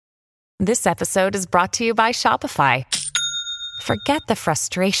This episode is brought to you by Shopify. Forget the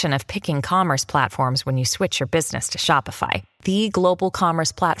frustration of picking commerce platforms when you switch your business to Shopify, the global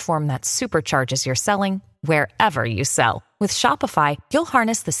commerce platform that supercharges your selling wherever you sell. With Shopify, you'll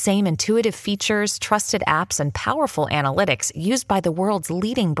harness the same intuitive features, trusted apps, and powerful analytics used by the world's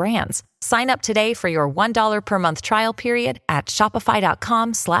leading brands. Sign up today for your $1 per month trial period at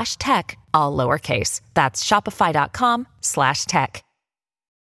shopify.com/tech, all lowercase. That's shopify.com/tech.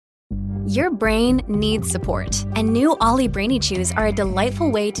 Your brain needs support, and new Ollie Brainy Chews are a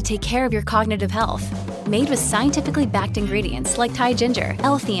delightful way to take care of your cognitive health. Made with scientifically backed ingredients like Thai ginger,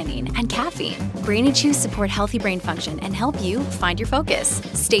 L-theanine, and caffeine, Brainy Chews support healthy brain function and help you find your focus,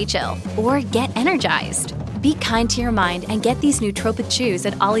 stay chill, or get energized. Be kind to your mind and get these nootropic chews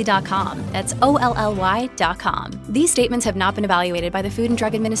at ollie.com. That's OLLY.com. These statements have not been evaluated by the Food and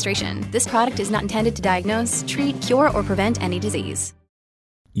Drug Administration. This product is not intended to diagnose, treat, cure, or prevent any disease.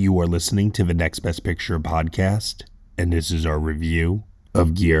 You are listening to the Next Best Picture podcast, and this is our review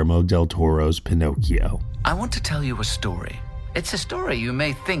of Guillermo del Toro's Pinocchio. I want to tell you a story. It's a story you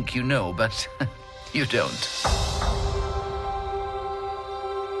may think you know, but you don't.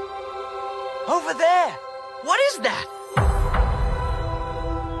 Over there! What is that?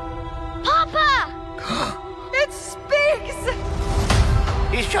 Papa! It speaks!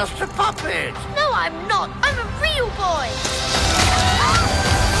 He's just a puppet! No, I'm not. I'm a real boy!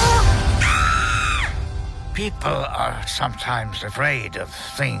 People are sometimes afraid of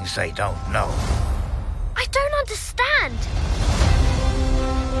things they don't know. I don't understand.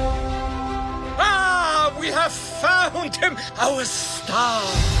 Ah, we have found him, our star.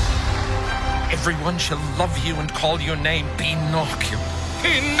 Everyone shall love you and call your name Pinocchio.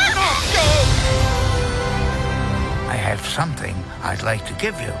 Pinocchio! I have something I'd like to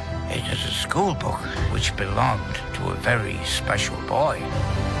give you. It is a school book which belonged to a very special boy.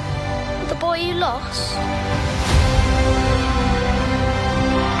 The boy you lost?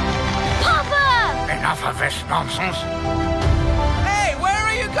 Papa! Enough of this nonsense. Hey, where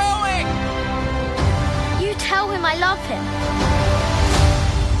are you going? You tell him I love him.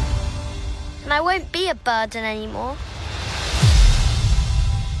 And I won't be a burden anymore.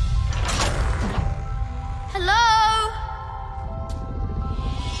 Hello?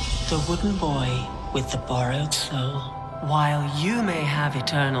 The wooden boy with the borrowed soul. While you may have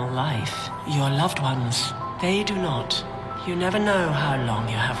eternal life, your loved ones, they do not. You never know how long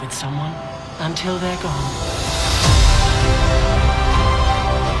you have with someone until they're gone.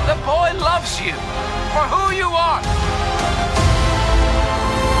 The boy loves you for who you are.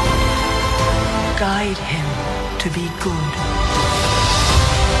 Guide him to be good.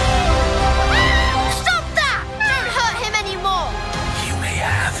 Stop that! Don't hurt him anymore! You may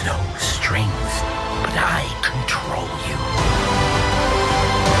have no strength, but I control you.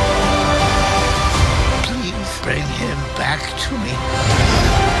 Please bring him back to me.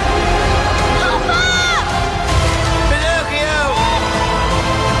 Papa! Pinocchio!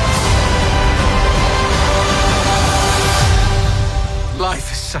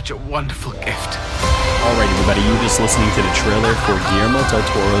 Life is such a wonderful gift. Alright everybody, you were just listening to the trailer for Guillermo del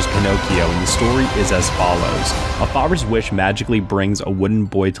Toro's Pinocchio, and the story is as follows. A father's wish magically brings a wooden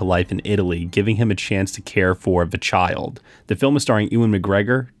boy to life in Italy, giving him a chance to care for the child. The film is starring Ewan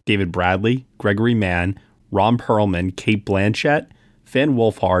McGregor, David Bradley, Gregory Mann, Ron Perlman, Kate Blanchett, Finn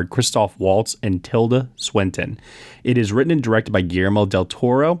Wolfhard, Christoph Waltz, and Tilda Swinton. It is written and directed by Guillermo del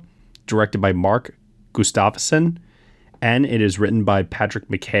Toro, directed by Mark Gustafsson, and it is written by Patrick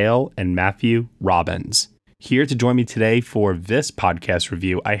McHale and Matthew Robbins. Here to join me today for this podcast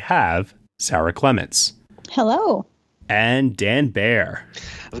review, I have Sarah Clements. Hello. And Dan Baer.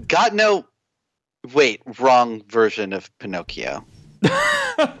 Got no... Wait, wrong version of Pinocchio.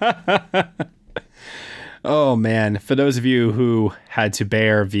 Oh, man. For those of you who had to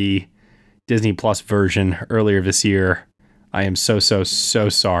bear the Disney Plus version earlier this year, I am so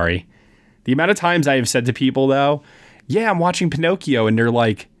sorry. The amount of times I have said to people, though, yeah, I'm watching Pinocchio, and they're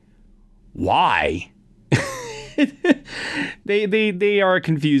like, why? They are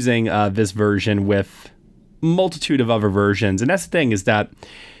confusing this version with multitude of other versions. And that's the thing, is that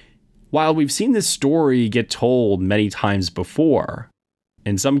while we've seen this story get told many times before,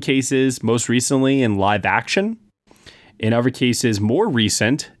 in some cases, most recently in live action, in other cases, more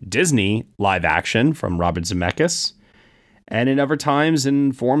recent, Disney live action from Robert Zemeckis, and in other times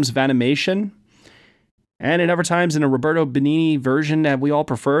in forms of animation, and in other times in a Roberto Benigni version that we all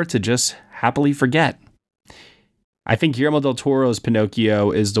prefer to just happily forget. I think Guillermo del Toro's Pinocchio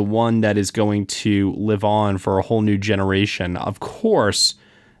is the one that is going to live on for a whole new generation. Of course,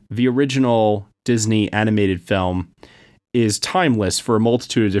 the original Disney animated film is timeless for a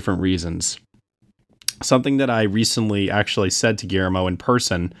multitude of different reasons. Something that I recently actually said to Guillermo in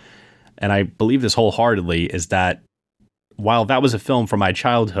person, and I believe this wholeheartedly, is that while that was a film from my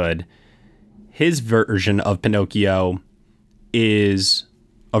childhood, his version of Pinocchio is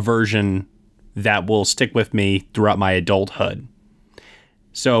a version that will stick with me throughout my adulthood.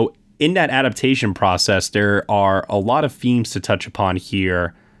 So in that adaptation process, there are a lot of themes to touch upon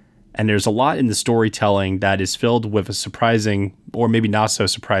here, and there's a lot in the storytelling that is filled with a surprising, or maybe not so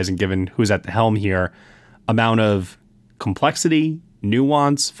surprising given who's at the helm here, amount of complexity,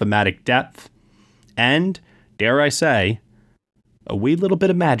 nuance, thematic depth, and, dare I say, a wee little bit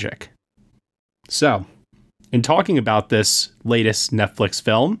of magic. So, in talking about this latest Netflix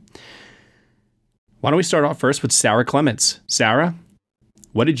film, why don't we start off first with Sarah Clements. Sarah,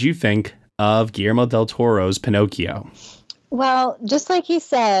 what did you think of Guillermo del Toro's Pinocchio? Well, just like you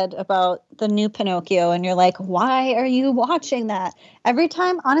said about the new Pinocchio, and you're like, why are you watching that? Every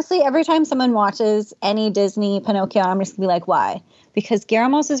time someone watches any Disney Pinocchio, I'm just gonna be like, why? Because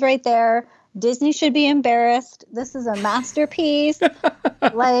Guillermo's is right there. Disney should be embarrassed. This is a masterpiece.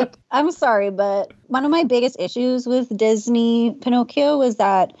 Like, I'm sorry, but one of my biggest issues with Disney Pinocchio was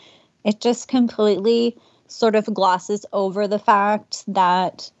that it just completely sort of glosses over the fact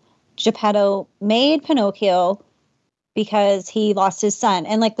that Geppetto made Pinocchio because he lost his son.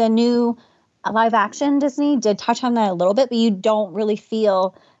 And like the new live action Disney did touch on that a little bit, but you don't really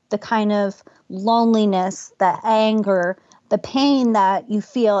feel the kind of loneliness, the anger, the pain that you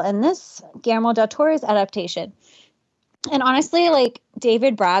feel in this Guillermo del Toro's adaptation. And honestly, like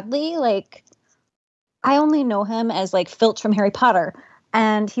David Bradley, like I only know him as like Filch from Harry Potter.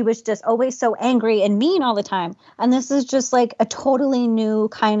 And he was just always so angry and mean all the time. And this is just like a totally new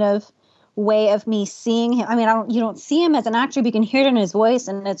kind of way of me seeing him. I mean, you don't see him as an actor, but you can hear it in his voice.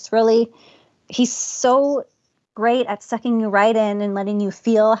 And it's really, he's so great at sucking you right in and letting you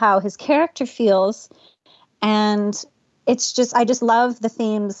feel how his character feels. And it's just, I just love the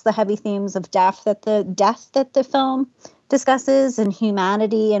themes, the heavy themes of death that the film discusses, and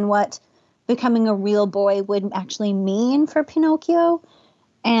humanity, and what becoming a real boy would actually mean for Pinocchio.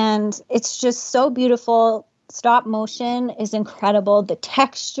 And it's just so beautiful. Stop motion is incredible. The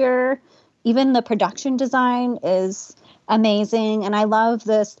texture, even the production design is amazing. And I love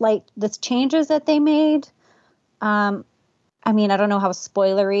this changes that they made. I mean, I don't know how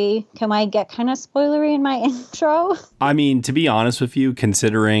spoilery. Can I get kind of spoilery in my intro? I mean, to be honest with you,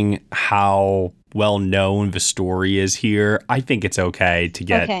 considering how well known the story is here, I think it's okay to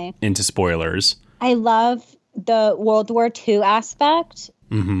get into spoilers. I love the World War II aspect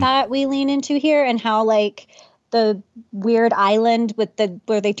that we lean into here, and how like the weird island with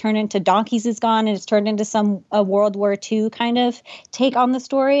where they turn into donkeys is gone, and it's turned into a World War II kind of take on the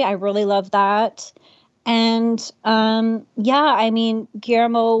story. I really love that. And I mean,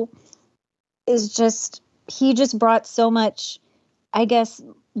 Guillermo he just brought so much, I guess,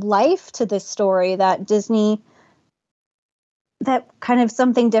 life to this story that kind of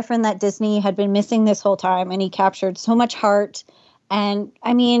something different that Disney had been missing this whole time. And he captured so much heart. And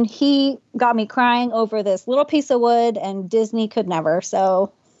I mean, he got me crying over this little piece of wood, and Disney could never.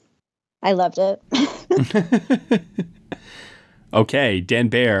 So I loved it. Okay, Dan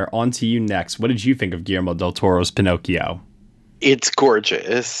Baer, on to you next. What did you think of Guillermo del Toro's Pinocchio? It's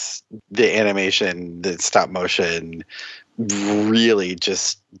gorgeous. The animation, the stop motion, really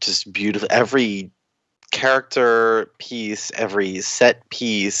just beautiful. Every character piece, every set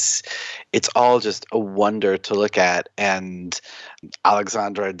piece, it's all just a wonder to look at. And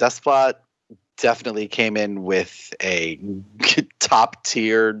Alexandre Desplat definitely came in with a top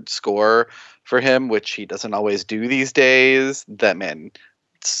tiered score for him, which he doesn't always do these days. That man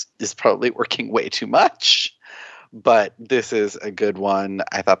is probably working way too much, but this is a good one.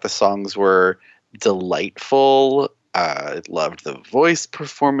 I thought the songs were delightful. I loved the voice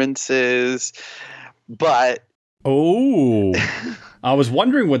performances, but I was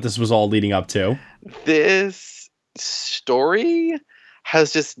wondering what this was all leading up to. This story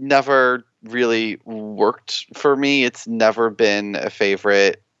has just never really worked for me. It's never been a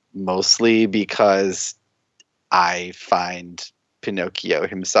favorite, mostly because I find Pinocchio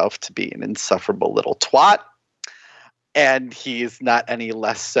himself to be an insufferable little twat. And he's not any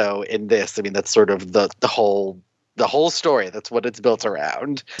less so in this. I mean, that's sort of the whole story. That's what it's built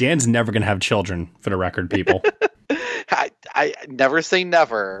around. Dan's never going to have children, for the record, people. I never say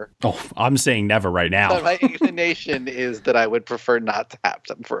never. Oh, I'm saying never right now. But my inclination is that I would prefer not to have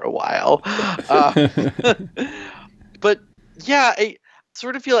them for a while. But yeah, I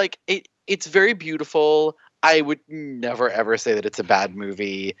sort of feel like it's very beautiful. I would never, ever say that it's a bad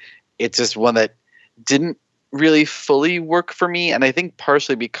movie. It's just one that didn't really fully work for me, and I think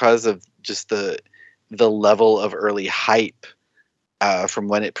partially because of just the level of early hype from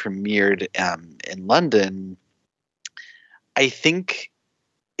when it premiered in London. I think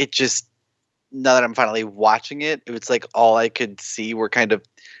it just, now that I'm finally watching it, it was like all I could see were kind of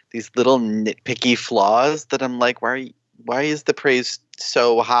these little nitpicky flaws that I'm like, why is the praise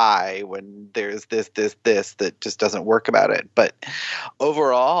so high when there's this that just doesn't work about it? But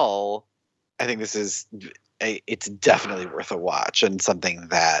overall, I think it's definitely worth a watch, and something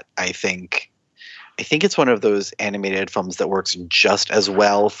that I think it's one of those animated films that works just as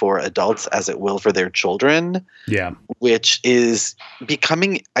well for adults as it will for their children. Yeah. Which is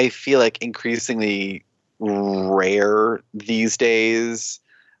becoming, I feel like, increasingly rare these days.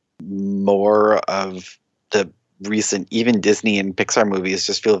 More of the recent, even Disney and Pixar movies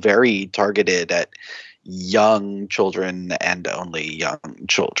just feel very targeted at young children and only young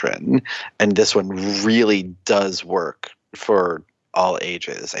children. And this one really does work for all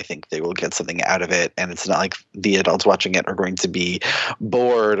ages. I think they will get something out of it, and it's not like the adults watching it are going to be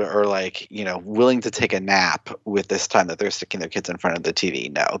bored or like, willing to take a nap with this time that they're sticking their kids in front of the TV.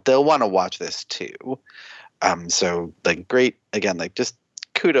 No, they'll want to watch this too. So like, great, again, like, just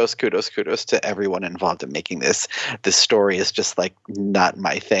kudos to everyone involved in making this. This story is just like not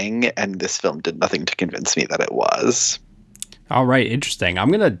my thing, and this film did nothing to convince me that it was. All right, interesting.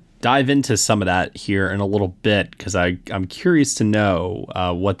 I'm gonna dive into some of that here in a little bit, because I'm curious to know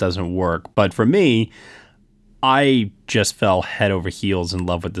what doesn't work. But for me, I just fell head over heels in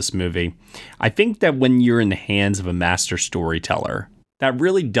love with this movie. I think that when you're in the hands of a master storyteller, that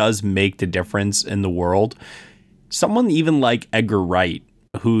really does make the difference in the world. Someone even like Edgar Wright,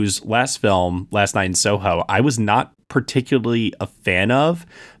 whose last film, Last Night in Soho, I was not particularly a fan of,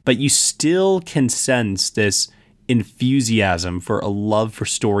 but you still can sense this enthusiasm for a love for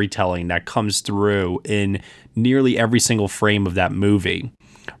storytelling that comes through in nearly every single frame of that movie.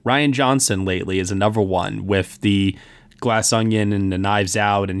 Rian Johnson lately is another one with the Glass Onion and the Knives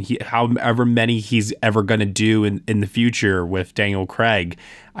Out, and however many he's ever going to do in the future with Daniel Craig.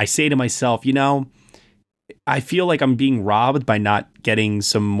 I say to myself, I feel like I'm being robbed by not getting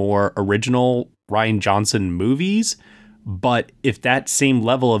some more original Rian Johnson movies. But if that same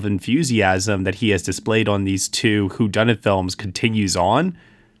level of enthusiasm that he has displayed on these two whodunit films continues on,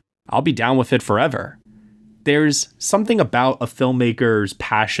 I'll be down with it forever. There's something about a filmmaker's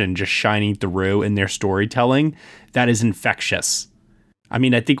passion just shining through in their storytelling that is infectious. I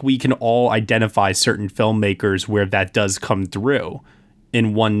mean, I think we can all identify certain filmmakers where that does come through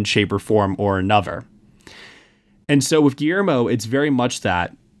in one shape or form or another. And so with Guillermo, it's very much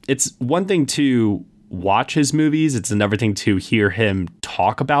that. It's one thing to watch his movies, it's another thing to hear him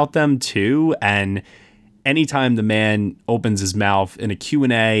talk about them too. And anytime the man opens his mouth in a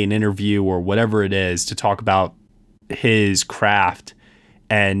Q&A, an interview, or whatever it is to talk about his craft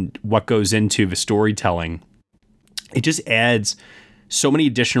and what goes into the storytelling, it just adds so many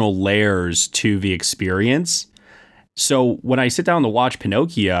additional layers to the experience. So when I sit down to watch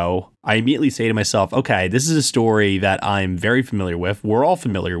Pinocchio, I immediately say to myself, okay, this is a story that I'm very familiar with. We're all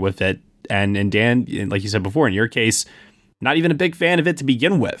familiar with it. And Dan, like you said before, in your case, not even a big fan of it to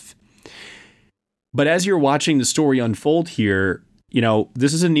begin with. But as you're watching the story unfold here,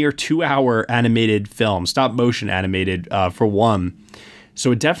 this is a near 2-hour animated film, stop motion animated for one.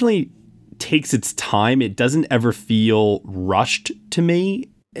 So it definitely takes its time. It doesn't ever feel rushed to me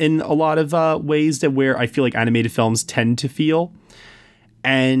in a lot of ways that where I feel like animated films tend to feel.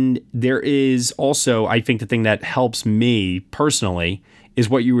 And there is also, I think the thing that helps me personally is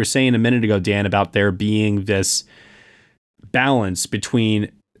what you were saying a minute ago, Dan, about there being this balance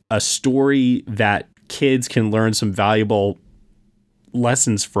between a story that kids can learn some valuable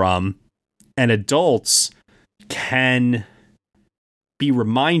lessons from and adults can be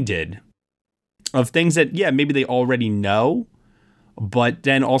reminded of things that, maybe they already know, but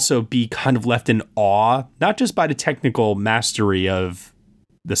then also be kind of left in awe, not just by the technical mastery of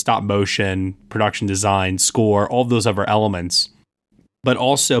the stop motion, production design, score, all those other elements, but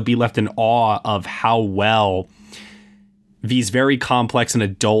also be left in awe of how well these very complex and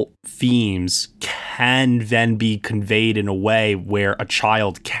adult themes can then be conveyed in a way where a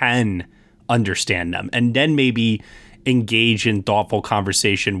child can understand them and then maybe engage in thoughtful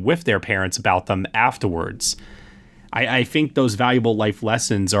conversation with their parents about them afterwards. I think those valuable life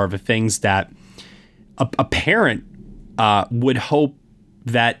lessons are the things that a parent would hope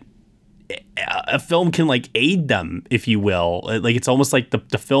that a film can like aid them, if you will. Like it's almost like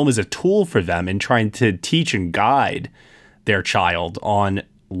the film is a tool for them in trying to teach and guide their child on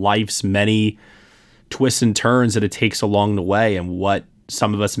life's many twists and turns that it takes along the way and what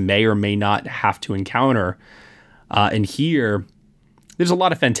some of us may or may not have to encounter And here, there's a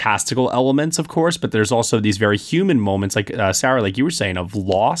lot of fantastical elements, of course, but there's also these very human moments, like Sarah, like you were saying, of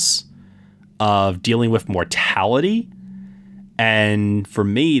loss, of dealing with mortality. And for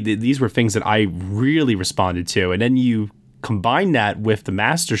me, these were things that I really responded to. And then you combine that with the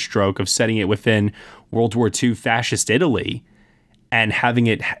masterstroke of setting it within World War II fascist Italy and having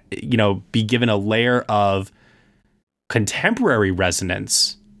it, be given a layer of contemporary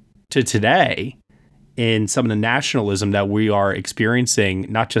resonance to today in some of the nationalism that we are experiencing,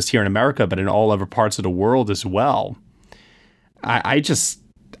 not just here in America, but in all other parts of the world as well. I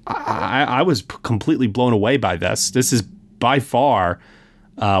was completely blown away by this. This is by far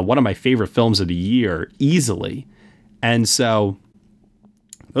one of my favorite films of the year, easily. And so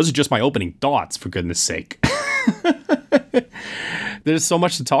those are just my opening thoughts, for goodness sake. There's so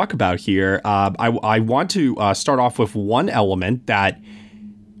much to talk about here. I want to start off with one element that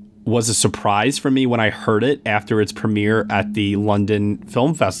was a surprise for me when I heard it after its premiere at the London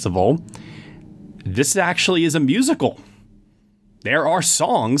Film Festival. This actually is a musical. There are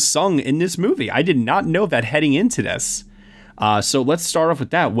songs sung in this movie. I did not know that heading into this. So let's start off with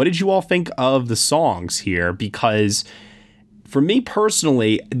that. What did you all think of the songs here? Because for me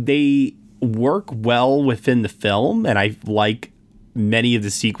personally, they work well within the film, and I like many of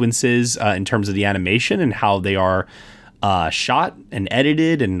the sequences in terms of the animation and how they are shot and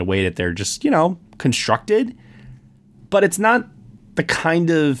edited and the way that they're just, constructed. But it's not the kind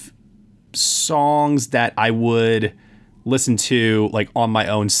of songs that I would listen to like on my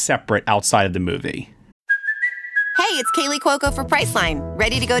own separate outside of the movie. Hey, it's Kaylee Cuoco for Priceline.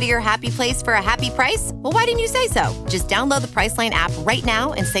 Ready to go to your happy place for a happy price? Well, why didn't you say so? Just download the Priceline app right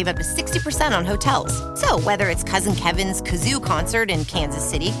now and save up to 60% on hotels. So whether it's Cousin Kevin's Kazoo Concert in Kansas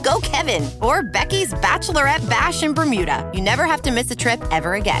City, go Kevin, or Becky's Bachelorette Bash in Bermuda, you never have to miss a trip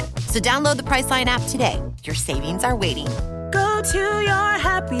ever again. So download the Priceline app today. Your savings are waiting. Go to your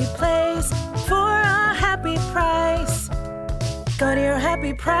happy place for a happy price. Go to your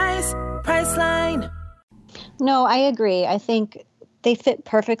happy price, Priceline. No, I agree. I think they fit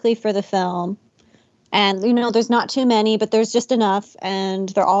perfectly for the film. And, there's not too many, but there's just enough. And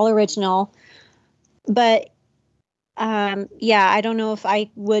they're all original. But, I don't know if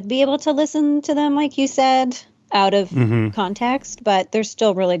I would be able to listen to them, like you said, out of context. But they're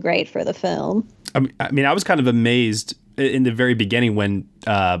still really great for the film. I was kind of amazed in the very beginning when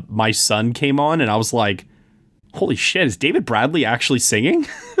my son came on. And I was like, holy shit, is David Bradley actually singing?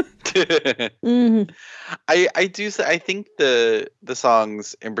 Mm-hmm. I think the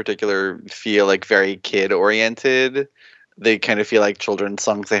songs in particular feel like very kid oriented. They kind of feel like children's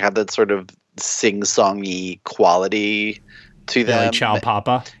songs. They have that sort of sing-songy quality to them. Like Ciao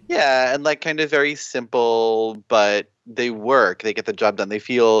Papa. Yeah, and like kind of very simple, but they work. They get the job done. They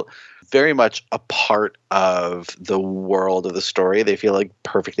feel very much a part of the world of the story. They feel like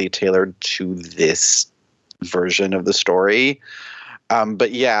perfectly tailored to this version of the story.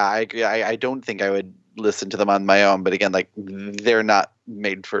 But yeah, I agree. I don't think I would listen to them on my own. But again, like, they're not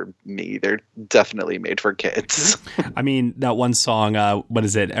made for me. They're definitely made for kids. That one song, what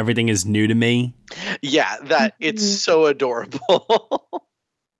is it? Everything is New to Me. Yeah, that it's so adorable.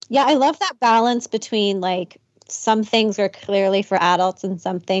 Yeah, I love that balance between like some things are clearly for adults and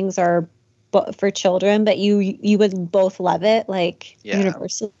some things are for children, but you would both love it, like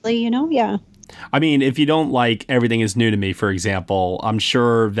universally, Yeah. If you don't like Everything is New to Me, for example, I'm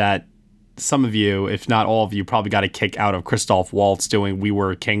sure that some of you, if not all of you, probably got a kick out of Christoph Waltz doing We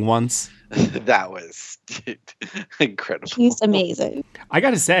Were a King Once. That was incredible. He's amazing. I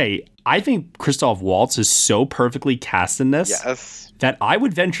got to say, I think Christoph Waltz is so perfectly cast in this that I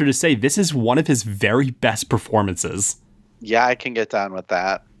would venture to say this is one of his very best performances. Yeah, I can get down with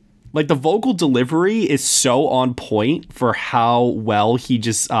that. Like, the vocal delivery is so on point for how well he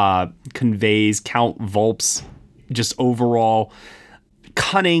just conveys Count Volp's just overall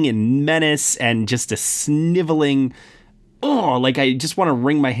cunning and menace and just a sniveling. I just want to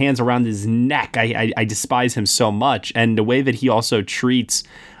wring my hands around his neck. I despise him so much. And the way that he also treats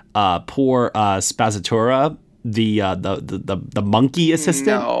poor Spazzatura, the monkey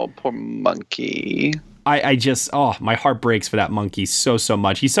assistant. No, poor monkey. I just, my heart breaks for that monkey so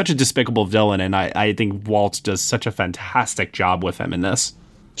much. He's such a despicable villain, and I think Waltz does such a fantastic job with him in this.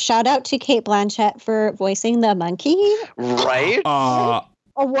 Shout out to Cate Blanchett for voicing the monkey. Right?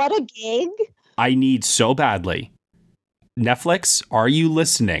 What a gig. I need so badly. Netflix, are you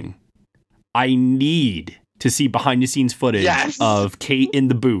listening? I need to see behind-the-scenes footage of Cate in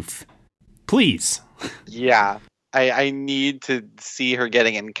the booth. Please. Yeah. I need to see her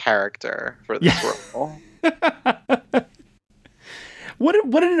getting in character for this role.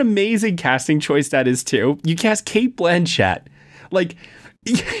 What an amazing casting choice that is too. You cast Cate Blanchett, like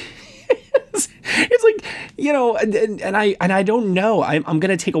it's like, you know, and I don't know. I'm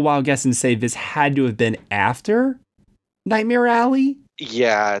gonna take a wild guess and say this had to have been after Nightmare Alley.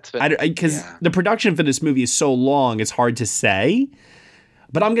 Yeah, it's been because the production for this movie is so long, it's hard to say.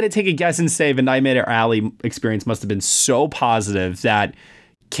 But I'm gonna take a guess and say the Nightmare Alley experience must have been so positive that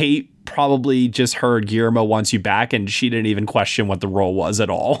Kate probably just heard Guillermo wants you back, and she didn't even question what the role was at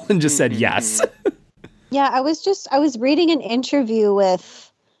all, and just said yes. Yeah, I was reading an interview with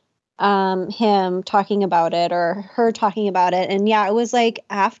him talking about it, or her talking about it, and yeah, it was like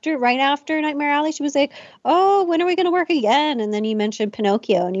right after Nightmare Alley, she was like, "Oh, when are we gonna work again?" And then he mentioned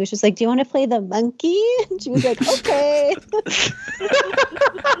Pinocchio, and he was just like, "Do you want to play the monkey?" And she was like, "Okay."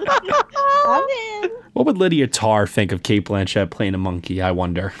 I'm in. What would Lydia Tarr think of Cate Blanchett playing a monkey? I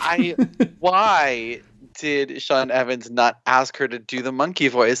wonder. Why did Sean Evans not ask her to do the monkey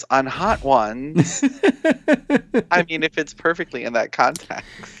voice on Hot Ones? I mean, if it's perfectly in that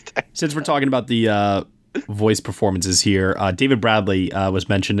context. Since we're talking about the voice performances here, David Bradley was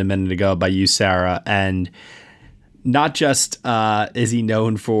mentioned a minute ago by you, Sarah, and not just is he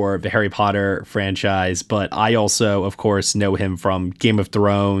known for the Harry Potter franchise, but I also, of course, know him from Game of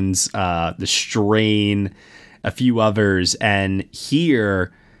Thrones, The Strain, a few others, and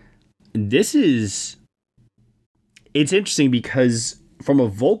here, it's interesting because from a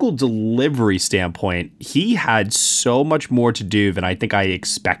vocal delivery standpoint, he had so much more to do than I think I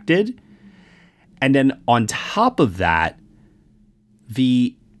expected. And then on top of that,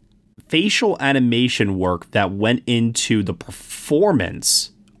 the facial animation work that went into the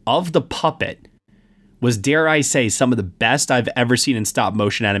performance of the puppet was, dare I say, some of the best I've ever seen in stop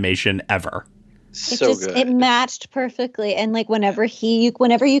motion animation ever. Good. It matched perfectly, and like whenever you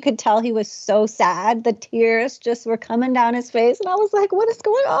could tell he was so sad, the tears just were coming down his face, and I was like, "What is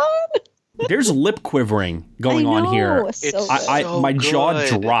going on?" There's lip quivering going on here. My jaw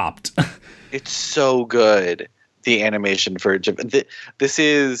dropped. It's so good. The animation for this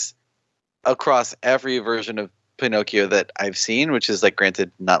is across every version of Pinocchio that I've seen, which is like, granted,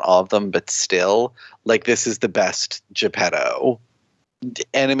 not all of them, but still, like, this is the best Geppetto.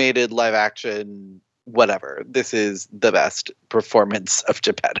 Animated, live action, whatever. This is the best performance of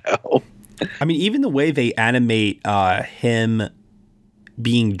Geppetto. I mean, even the way they animate him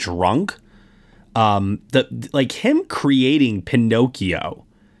being drunk, like him creating Pinocchio,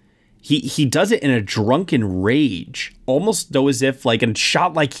 he does it in a drunken rage, almost though as if like, and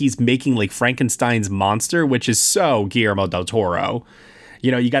shot like he's making like Frankenstein's monster, which is so Guillermo del Toro. You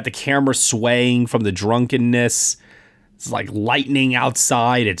know, you got the camera swaying from the drunkenness. It's like lightning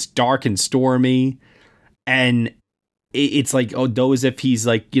outside. It's dark and stormy. And it's like, though as if he's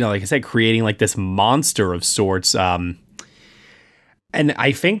like, you know, like I said, creating like this monster of sorts. And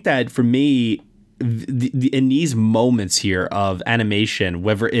I think that for me, in these moments here of animation,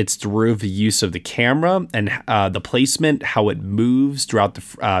 whether it's through the use of the camera and the placement, how it moves throughout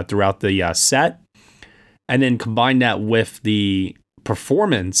the set, and then combine that with the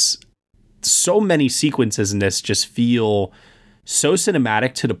performance, so many sequences in this just feel so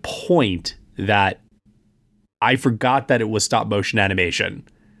cinematic to the point that I forgot that it was stop motion animation.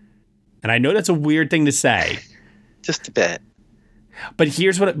 And I know that's a weird thing to say. Just a bit. But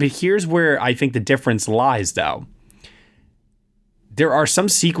here's where I think the difference lies, though. There are some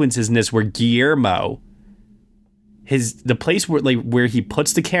sequences in this where Guillermo, the place where he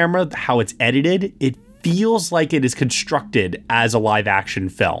puts the camera, how it's edited, it feels like it is constructed as a live action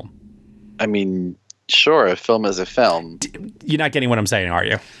film. I mean, sure, a film is a film. You're not getting what I'm saying, are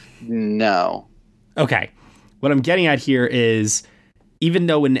you? No. Okay. What I'm getting at here is, even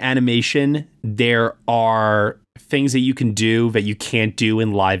though in animation there are things that you can do that you can't do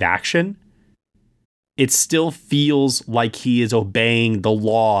in live action, it still feels like he is obeying the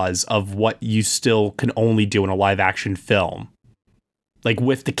laws of what you still can only do in a live action film. Like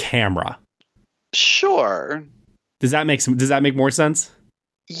with the camera. Sure. Does that make more sense?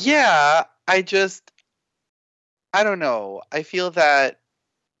 Yeah, I don't know. I feel that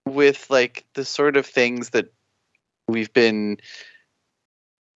with like the sort of things that we've been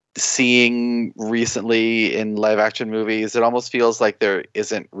seeing recently in live action movies, it almost feels like there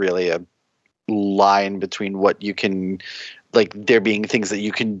isn't really a line between what you can, like, there being things that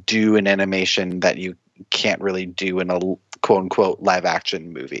you can do in animation that you can't really do in a quote unquote live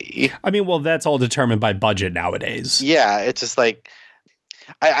action movie. I mean, well, that's all determined by budget nowadays. Yeah, it's just like,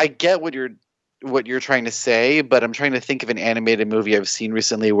 I get what you're trying to say, but I'm trying to think of an animated movie I've seen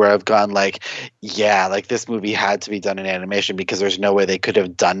recently where I've gone like, yeah, like this movie had to be done in animation because there's no way they could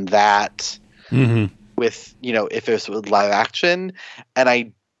have done that with, if it was with live action, and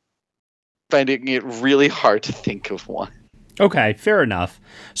I finding it really hard to think of one. Okay, fair enough.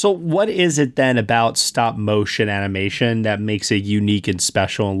 So what is it then about stop motion animation that makes it unique and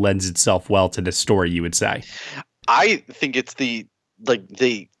special and lends itself well to the story, you would say? I think it's the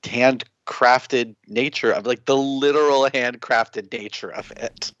handcrafted nature of the literal handcrafted nature of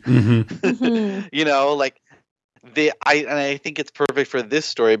it. Mm-hmm. I think it's perfect for this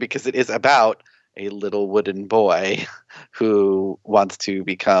story because it is about a little wooden boy who wants to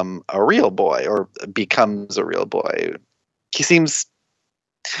become a real boy or becomes a real boy. He seems,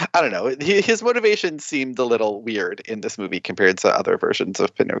 I don't know, his motivation seemed a little weird in this movie compared to other versions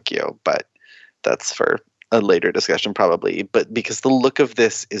of Pinocchio, but that's for a later discussion probably. But because the look of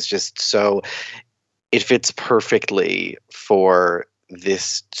this is just so, it fits perfectly for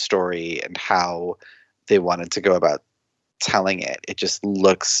this story and how they wanted to go about telling it. It just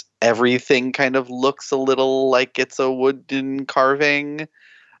looks, everything kind of looks a little like it's a wooden carving,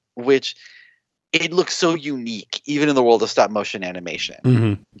 which it looks so unique, even in the world of stop motion animation.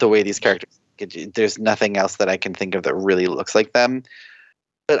 Mm-hmm. The way these characters, there's nothing else that I can think of that really looks like them.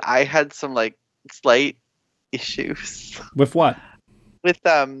 But I had some slight issues. With what? With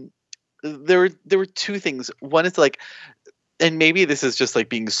there were two things. One is and maybe this is just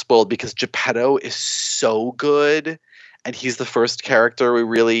being spoiled because Geppetto is so good, and he's the first character we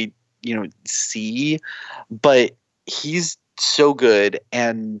really see, but he's so good,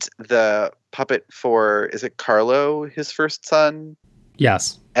 and the puppet for, is it Carlo, his first son?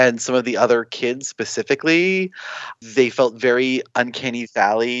 Yes. And some of the other kids specifically, they felt very uncanny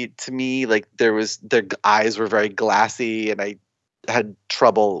valley to me. Their eyes were very glassy, and I had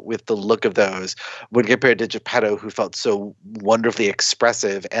trouble with the look of those when compared to Geppetto, who felt so wonderfully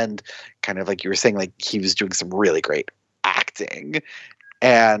expressive and kind of like you were saying, he was doing some really great acting.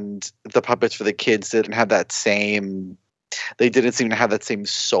 And the puppets for the kids didn't seem to have that same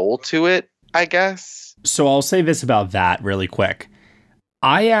soul to it, I guess. So I'll say this about that really quick.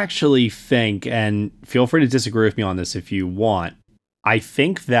 I actually think, and feel free to disagree with me on this if you want, I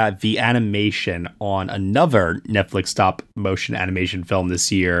think that the animation on another Netflix stop motion animation film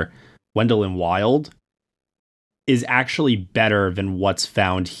this year, Wendell and Wild, is actually better than what's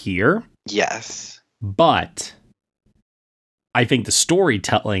found here. Yes. But I think the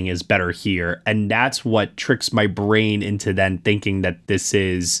storytelling is better here, and that's what tricks my brain into then thinking that this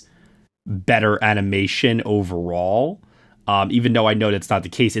is better animation overall. Even though I know that's not the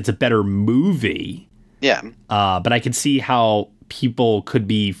case, it's a better movie. Yeah. But I can see how people could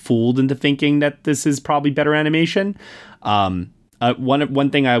be fooled into thinking that this is probably better animation. One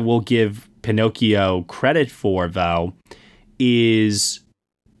thing I will give Pinocchio credit for, though, is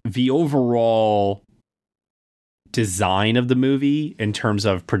the overall design of the movie in terms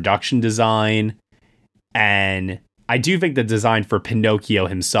of production design. And I do think the design for Pinocchio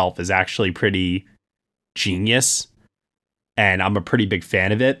himself is actually pretty genius. And I'm a pretty big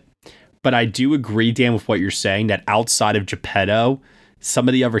fan of it. But I do agree, Dan, with what you're saying, that outside of Geppetto, some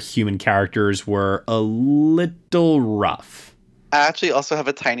of the other human characters were a little rough. I actually also have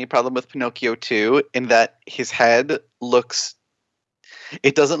a tiny problem with Pinocchio, too, in that his head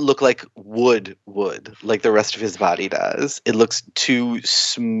it doesn't look like wood like the rest of his body does. It looks too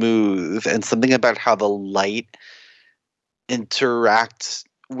smooth, and something about how the light interacts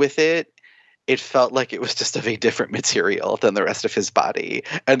with it, it felt like it was just of a different material than the rest of his body.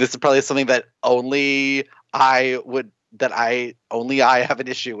 And this is probably something that only I have an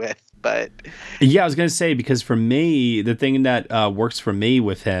issue with. But yeah, I was going to say, because for me, the thing that works for me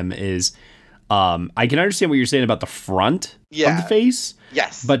with him is I can understand what you're saying about the front of the face.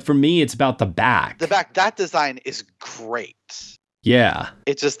 Yes. But for me, it's about the back. The back, that design is great. Yeah.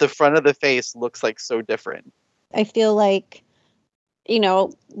 It's just the front of the face looks so different. I feel like,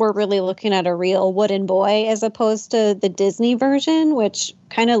 we're really looking at a real wooden boy as opposed to the Disney version, which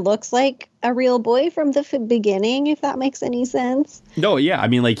kind of looks like a real boy from the beginning, if that makes any sense. No, yeah. I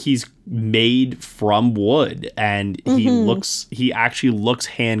mean, he's made from wood, and he actually looks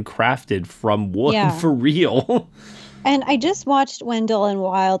handcrafted from wood for real. And I just watched Wendell and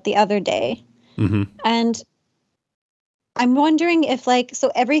Wild the other day. Mm-hmm. And I'm wondering if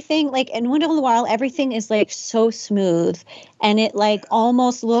so everything in Wendell and Wild, everything is so smooth, and it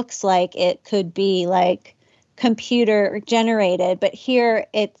almost looks like it could be computer generated. But here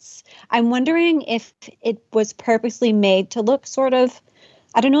I'm wondering if it was purposely made to look sort of,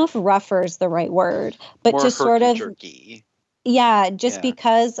 I don't know if rougher is the right word, but more just sort of jerky. Yeah, just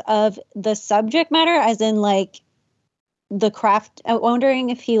because of the subject matter, as in the craft. I'm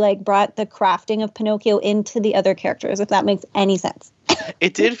wondering if he brought the crafting of Pinocchio into the other characters, if that makes any sense.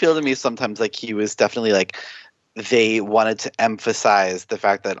 It did feel to me sometimes like he was definitely like they wanted to emphasize the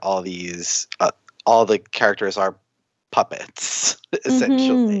fact that all the characters are puppets,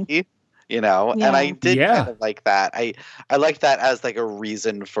 essentially. And I did kind of like that. I like that as like a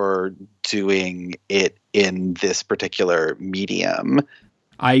reason for doing it in this particular medium.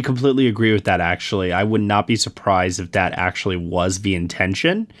 I completely agree with that, actually. I would not be surprised if that actually was the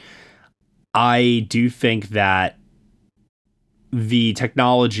intention. I do think that the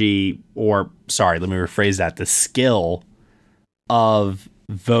technology, let me rephrase that, the skill of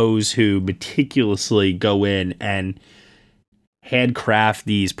those who meticulously go in and handcraft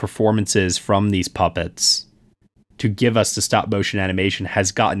these performances from these puppets to give us the stop motion animation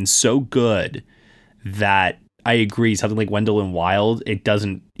has gotten so good that I agree, something like Wendell and Wild, it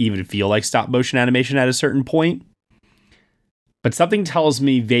doesn't even feel like stop motion animation at a certain point. But something tells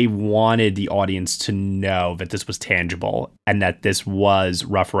me they wanted the audience to know that this was tangible and that this was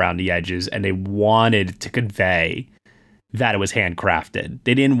rough around the edges, and they wanted to convey that it was handcrafted.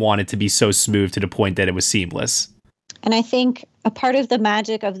 They didn't want it to be so smooth to the point that it was seamless. And I think a part of the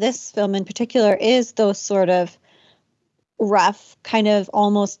magic of this film in particular is those sort of rough, kind of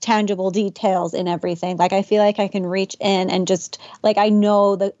almost tangible details in everything. Like, I feel like I can reach in and just, like, I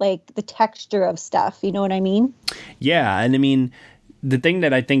know the texture of stuff. You know what I mean? Yeah. And I mean, the thing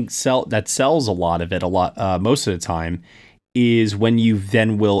that I think sells a lot of it, most of the time, is when you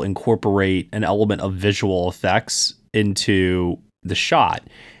then will incorporate an element of visual effects into the shot.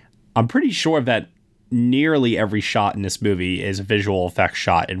 I'm pretty sure that nearly every shot in this movie is a visual effects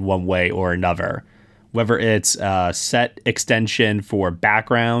shot in one way or another. Whether it's a set extension for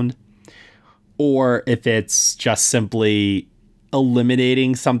background, or if it's just simply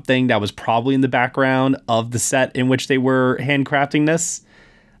eliminating something that was probably in the background of the set in which they were handcrafting this.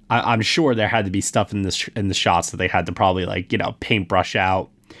 I'm sure there had to be stuff in the shots that they had to probably paintbrush out.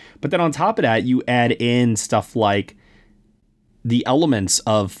 But then on top of that, you add in stuff like the elements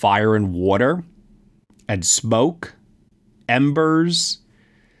of fire and water and smoke, embers.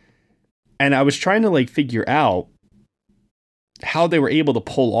 And I was trying to figure out how they were able to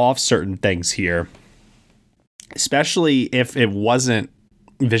pull off certain things here, especially if it wasn't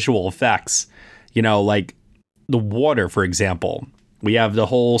visual effects, like the water, for example. We have the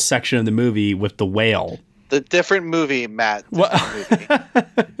whole section of the movie with the whale. The different movie, Matt.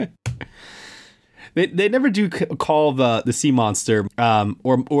 Movie. They never do call the sea monster,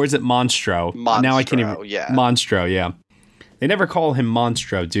 or is it Monstro? Now I can't even. Yeah. Monstro, yeah. They never call him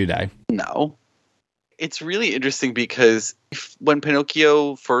Monstro, do they? No. It's really interesting because when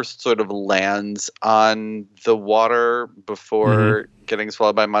Pinocchio first sort of lands on the water before getting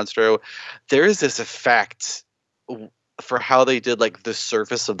swallowed by Monstro, there is this effect for how they did the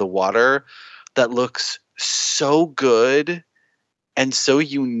surface of the water that looks so good and so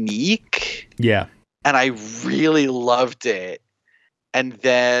unique. Yeah. And I really loved it. And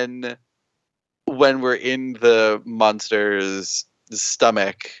then when we're in the monster's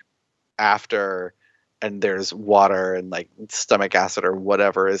stomach after, and there's water and stomach acid or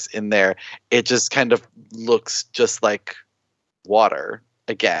whatever is in there, it just kind of looks just like water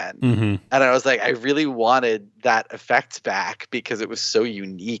again. Mm-hmm. And I was like, I really wanted that effect back because it was so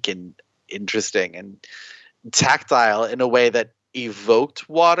unique and interesting and tactile in a way that evoked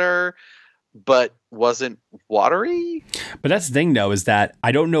water but wasn't watery. But that's the thing, though, is that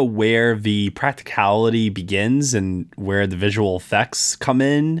I don't know where the practicality begins and where the visual effects come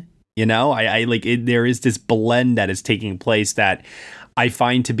in. There is this blend that is taking place that I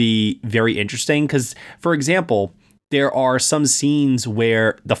find to be very interesting. Because, for example, there are some scenes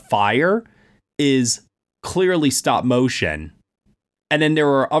where the fire is clearly stop motion. And then there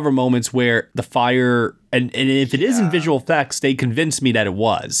are other moments where the fire, and if it isn't visual effects, they convinced me that it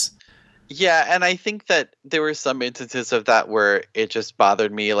was. Yeah, and I think that there were some instances of that where it just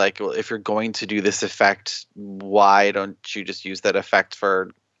bothered me. Well, if you're going to do this effect, why don't you just use that effect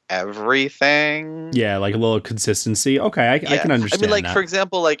for everything? Yeah, a little consistency. Okay, I can understand. I mean, for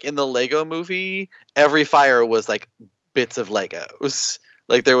example, in the Lego movie, every fire was bits of Legos.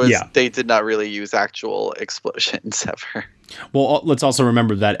 They did not really use actual explosions ever. Well, let's also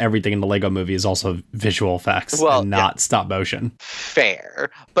remember that everything in the Lego movie is also visual effects and not stop motion. Fair.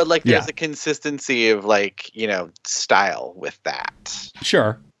 But there's a consistency of style with that.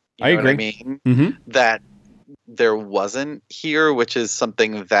 Sure. I agree. What I mean? Mm-hmm. That there wasn't here, which is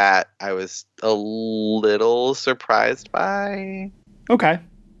something that I was a little surprised by. Okay.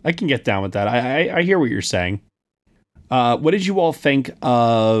 I can get down with that. I hear what you're saying. What did you all think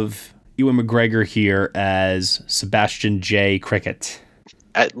of Ewan McGregor here as Sebastian J. Cricket?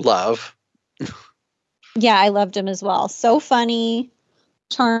 I love. Yeah, I loved him as well. So funny.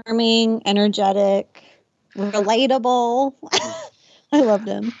 charming, energetic, relatable. I loved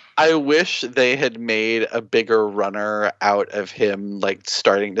him. I wish they had made a bigger runner out of him, like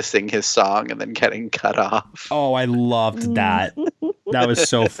starting to sing his song and then getting cut off. Oh, I loved that. That was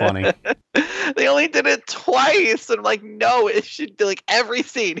so funny. They only did it twice. And I'm like, no, it should be like every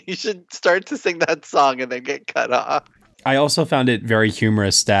scene. He should start to sing that song and then get cut off. I also found it very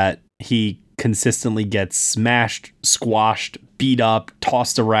humorous that he consistently gets smashed, squashed, beat up,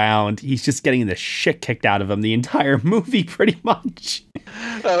 tossed around. He's just getting the shit kicked out of him the entire movie, pretty much.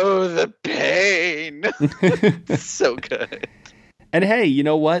 Oh, the pain. So good. And hey, you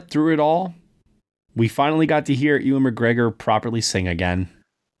know what? Through it all, we finally got to hear Ewan McGregor properly sing again.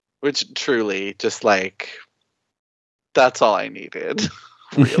 Which truly, just like, that's all I needed.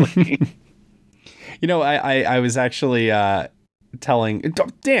 Really. You know, I was actually telling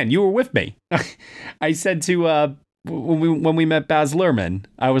Dan, you were with me. I said to when we met Baz Luhrmann,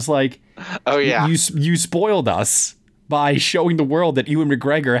 I was like, "Oh yeah, you spoiled us by showing the world that Ewan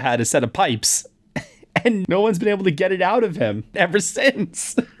McGregor had a set of pipes, and no one's been able to get it out of him ever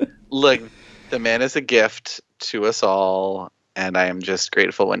since." Look, the man is a gift to us all, and I am just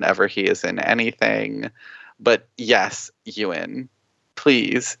grateful whenever he is in anything. But yes, Ewan,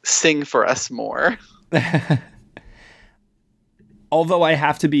 please sing for us more. Although I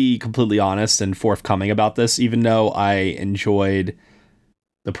have to be completely honest and forthcoming about this, even though I enjoyed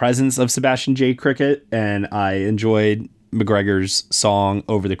the presence of Sebastian J. Cricket and I enjoyed McGregor's song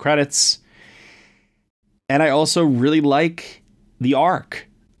over the credits, and I also really like the arc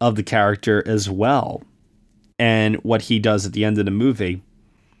of the character as well and what he does at the end of the movie,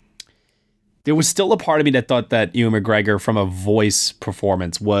 there was still a part of me that thought that Ewan McGregor from a voice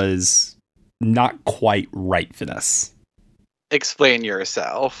performance was not quite right for this. Explain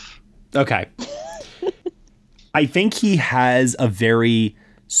yourself. Okay. I think he has a very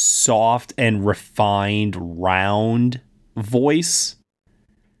soft and refined, round voice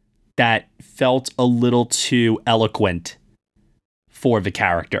that felt a little too eloquent for the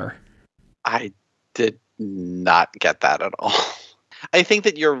character. I did not get that at all. I think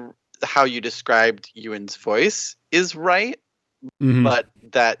that how you described Ewan's voice is right, but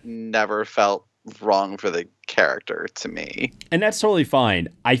that never felt wrong for the character to me. And that's totally fine.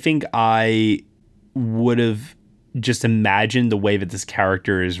 I think I would have just imagined the way that this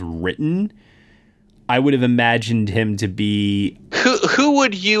character is written. I would have imagined him to be... Who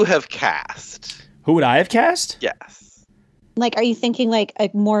would you have cast? Who would I have cast? Yes. Like, are you thinking like a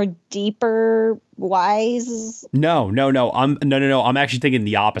more deeper, wise? No. I'm actually thinking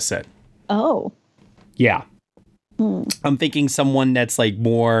the opposite. Oh. Yeah. I'm thinking someone that's like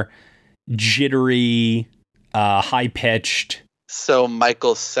more jittery, high-pitched. So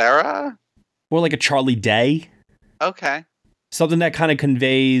Michael Cera? More like a Charlie Day. Okay. Something that kind of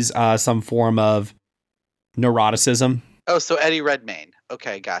conveys some form of neuroticism. Oh, so Eddie Redmayne.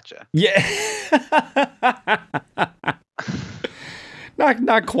 Okay, gotcha. Yeah.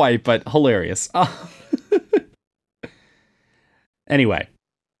 Not quite, but hilarious. Anyway.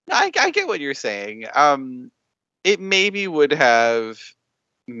 I get what you're saying. It maybe would have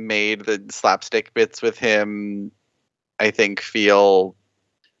made the slapstick bits with him, I think, feel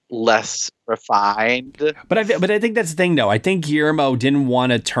less refined. But I think that's the thing, though. I think Guillermo didn't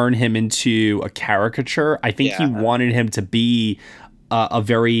want to turn him into a caricature. I think he wanted him to be a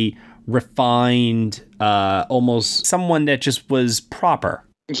very refined, almost someone that just was proper.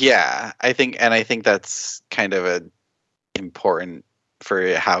 Yeah, I think that's kind of important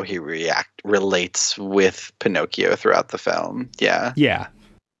for how he relates with Pinocchio throughout the film. Yeah. Yeah.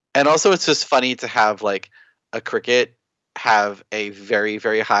 And also it's just funny to have like a cricket have a very,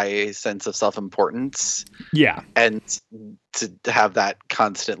 very high sense of self-importance. Yeah. And to have that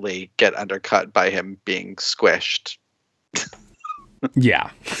constantly get undercut by him being squished. Yeah.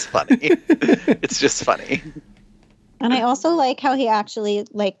 It's funny. It's just funny. And I also like how he actually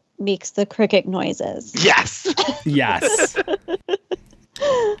like makes the cricket noises. Yes. Yes.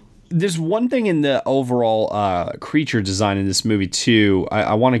 There's one thing in the overall creature design in this movie, too.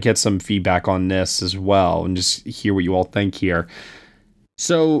 I want to get some feedback on this as well and just hear what you all think here.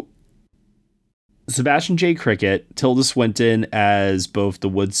 So, Sebastian J. Cricket, Tilda Swinton as both the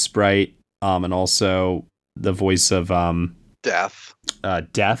wood sprite and also the voice of Death.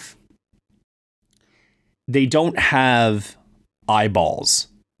 Death. They don't have eyeballs.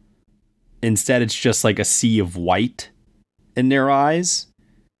 Instead, it's just like a sea of white in their eyes.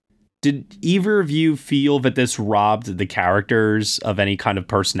 Did either of you feel that this robbed the characters of any kind of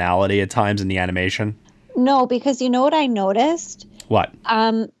personality at times in the animation? No, because you know what I noticed? What?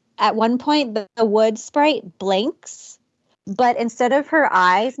 At one point, the wood sprite blinks, but instead of her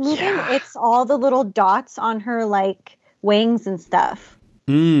eyes moving, it's all the little dots on her like wings and stuff.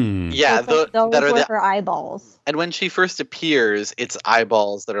 Yeah, So like those were her eyeballs. And when she first appears, it's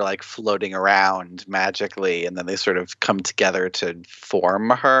eyeballs that are like floating around magically, and then they sort of come together to form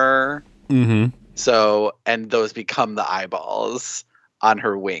her. So, and those become the eyeballs on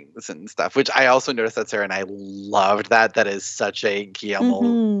her wings and stuff, which I also noticed that's her, and I loved that. That is such a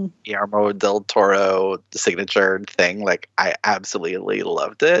Guillermo del Toro signature thing. Like, I absolutely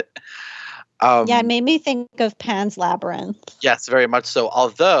loved it. It made me think of Pan's Labyrinth. Yes, very much so.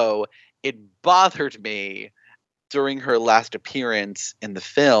 Although it bothered me during her last appearance in the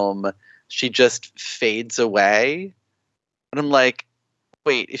film, she just fades away. And I'm like,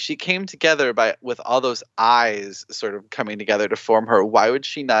 wait, if she came together with all those eyes sort of coming together to form her, why would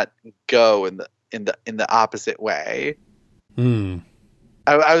she not go in the opposite way?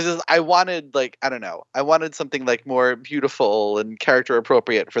 I wanted, like, I don't know. I wanted something like more beautiful and character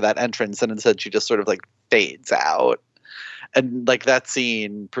appropriate for that entrance, and instead she just sort of like fades out. And like that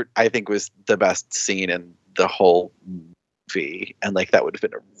scene, I think, was the best scene in the whole movie, and like that would have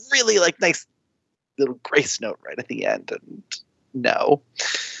been a really like nice little grace note right at the end. And no,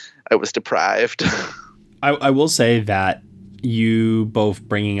 I was deprived. I will say that you both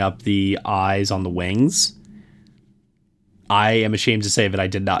bringing up the eyes on the wings, I am ashamed to say that I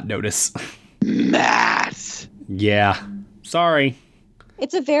did not notice. Matt. Yeah. Sorry.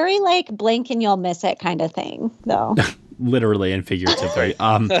 It's a very like blink and you'll miss it kind of thing, though. Literally and figuratively.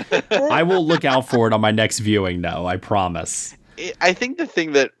 I will look out for it on my next viewing, though. I promise. I think the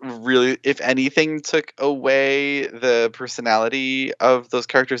thing that really, if anything, took away the personality of those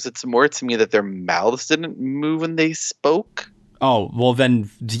characters, it's more to me that their mouths didn't move when they spoke. Oh, well then,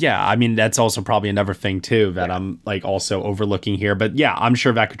 yeah, I mean, that's also probably another thing, too, that I'm like also overlooking here. But yeah, I'm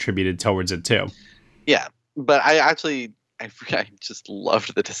sure that contributed towards it, too. Yeah, but I just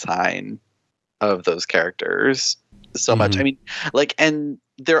loved the design of those characters so much. I mean, like, and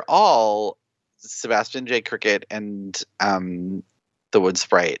they're all Sebastian J. Cricket and the Wood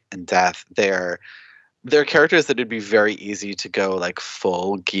Sprite and Death. They're characters that would be very easy to go like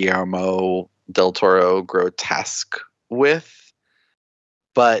full Guillermo del Toro grotesque with,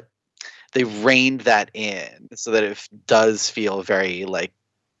 but they reined that in so that it does feel very like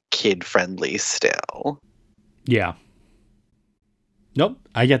kid friendly still. Yeah. Nope,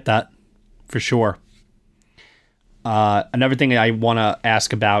 I get that for sure. Another thing I want to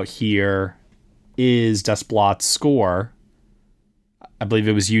ask about here is Desplat's score. I believe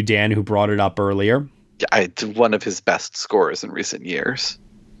it was you, Dan, who brought it up earlier. It's one of his best scores in recent years.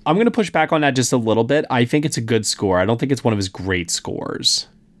 I'm going to push back on that just a little bit. I think it's a good score. I don't think it's one of his great scores.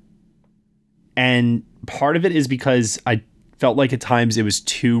 And part of it is because I felt like at times it was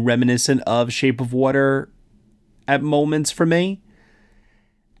too reminiscent of Shape of Water at moments for me.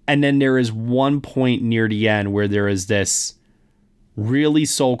 And then there is one point near the end where there is this really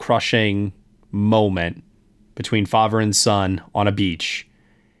soul-crushing moment between father and son on a beach.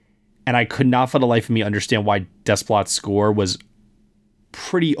 And I could not for the life of me understand why Desplat's score was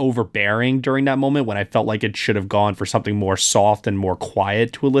pretty overbearing during that moment, when I felt like it should have gone for something more soft and more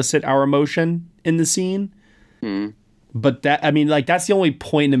quiet to elicit our emotion in the scene. But that, I mean, like, that's the only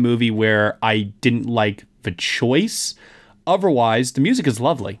point in the movie where I didn't like the choice. Otherwise, the music is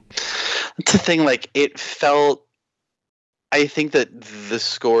lovely. That's the thing, like, it felt, I think that the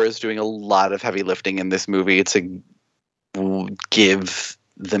score is doing a lot of heavy lifting in this movie to give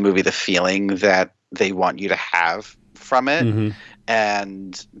the movie the feeling that they want you to have from it.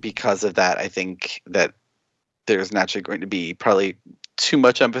 And because of that, I think that there's naturally going to be probably too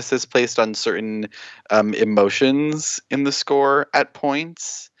much emphasis placed on certain emotions in the score at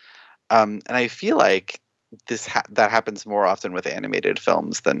points. And I feel like that happens more often with animated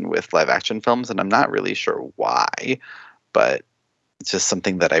films than with live action films. And I'm not really sure why, but it's just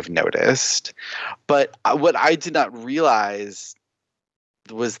something that I've noticed. But what I did not realize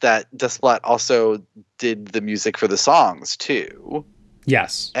was that Desplat also did the music for the songs too.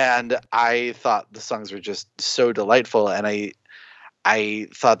 Yes. And I thought the songs were just so delightful, and I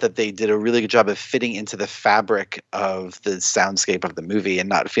thought that they did a really good job of fitting into the fabric of the soundscape of the movie and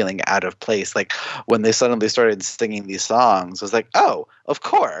not feeling out of place. Like when they suddenly started singing these songs, I was like, oh, of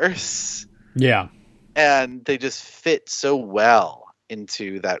course. Yeah. And they just fit so well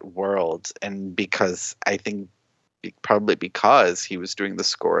into that world. And because I think probably because he was doing the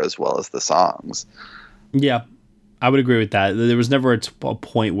score as well as the songs. Yeah, I would agree with that. There was never a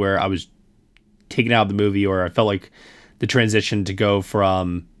point where I was taken out of the movie or I felt like the transition to go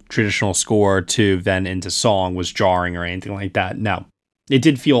from traditional score to then into song was jarring or anything like that. No, it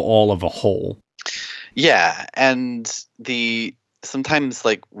did feel all of a whole. Yeah, and sometimes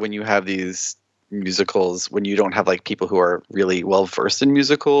like when you have these musicals, when you don't have like people who are really well versed in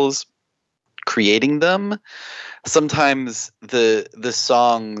musicals creating them, sometimes the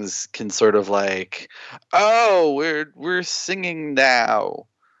songs can sort of like, oh, we're singing now.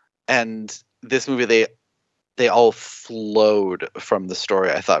 And this movie, they all flowed from the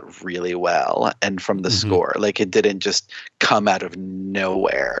story, I thought, really well, and from the score. Like, it didn't just come out of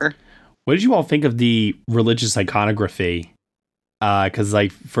nowhere. What did you all think of the religious iconography? Because,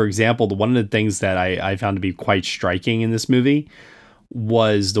 like, for example, one of the things that I found to be quite striking in this movie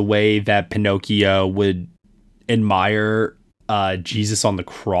was the way that Pinocchio would admire Jesus on the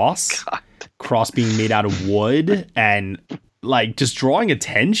cross. God. Cross being made out of wood, and like just drawing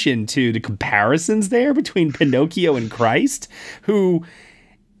attention to the comparisons there between Pinocchio and Christ, who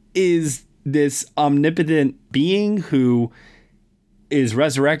is this omnipotent being who is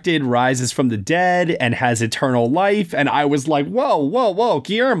resurrected, rises from the dead, and has eternal life. And I was like, whoa,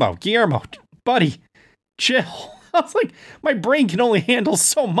 Guillermo, buddy, chill. I was like, my brain can only handle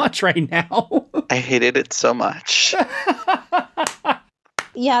so much right now. I hated it so much.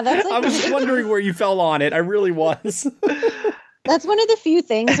 Yeah, that's like I was wondering where you fell on it. I really was. That's one of the few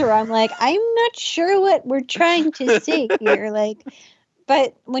things where I'm like, I'm not sure what we're trying to say here. Like,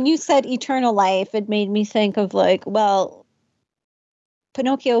 but when you said eternal life, it made me think of like, well,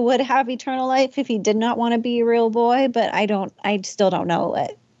 Pinocchio would have eternal life if he did not want to be a real boy, but I still don't know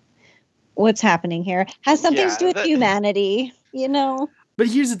what's happening here. Has something to do with humanity, you know? But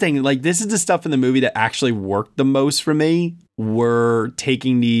here's the thing, like, this is the stuff in the movie that actually worked the most for me. We're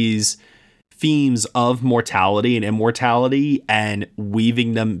taking these themes of mortality and immortality and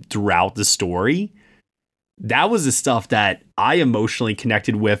weaving them throughout the story. That was the stuff that I emotionally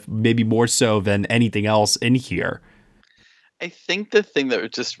connected with, maybe more so than anything else in here. I think the thing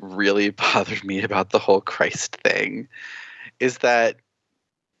that just really bothered me about the whole Christ thing is that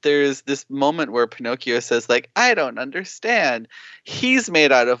there's this moment where Pinocchio says, like, I don't understand. He's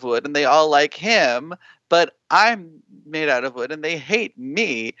made out of wood and they all like him, but I'm made out of wood and they hate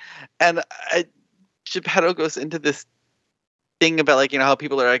me. And Geppetto goes into this thing about, like, you know, how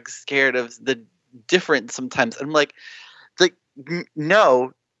people are like scared of the difference sometimes. And I'm like,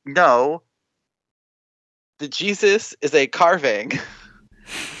 no. The Jesus is a carving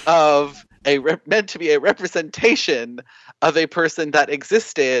of meant to be a representation of a person that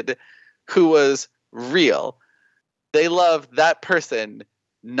existed who was real. They love that person,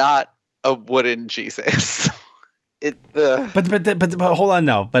 not a wooden Jesus. But hold on,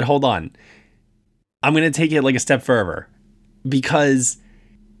 no. But hold on. I'm going to take it like a step further, because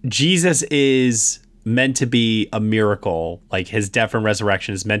Jesus is meant to be a miracle. Like, his death and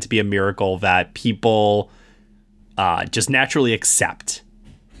resurrection is meant to be a miracle that people just naturally accept.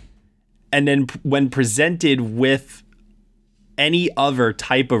 And then when presented with any other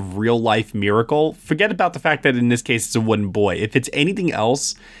type of real life miracle, forget about the fact that in this case it's a wooden boy. If it's anything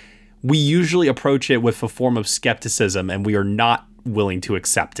else, we usually approach it with a form of skepticism and we are not willing to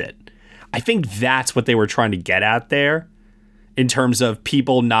accept it. I think that's what they were trying to get at there, in terms of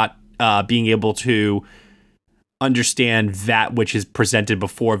people not being able to understand that which is presented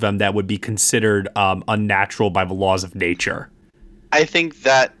before them that would be considered unnatural by the laws of nature. I think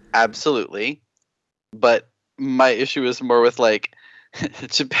that absolutely, but my issue is more with, like,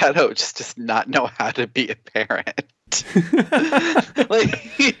 Geppetto just does not know how to be a parent.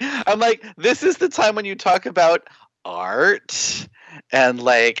 Like, I'm like, this is the time when you talk about art and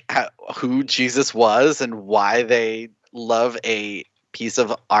like who Jesus was and why they love a piece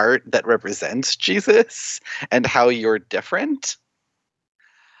of art that represents Jesus and how you're different.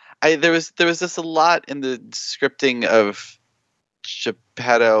 There was just a lot in the scripting of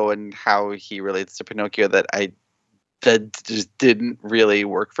Geppetto and how he relates to Pinocchio that just didn't really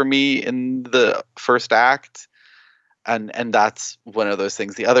work for me in the first act. And that's one of those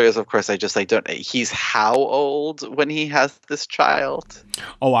things. The other is, of course, I just like don't. He's how old when he has this child?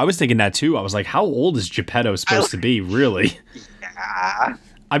 Oh, I was thinking that too. I was like, how old is Geppetto supposed to be, really? Yeah.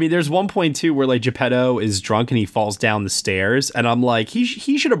 I mean, there's one point too where like Geppetto is drunk and he falls down the stairs, and I'm like, he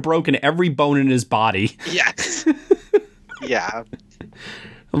should have broken every bone in his body. Yes. Yeah.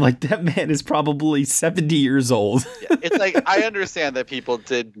 I'm like, that man is probably 70 years old. Yeah, it's like, I understand that people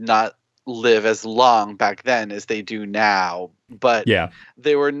did not live as long back then as they do now, but yeah,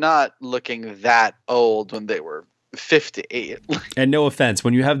 they were not looking that old when they were 58. And no offense,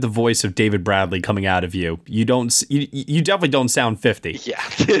 when you have the voice of David Bradley coming out of you, you definitely don't sound 50. Yeah,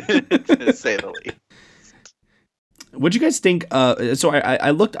 to say the least. What'd you guys think? So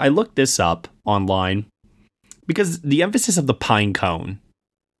I looked this up online because the emphasis of the pine cone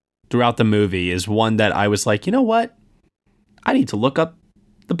throughout the movie is one that I was like, you know what? I need to look up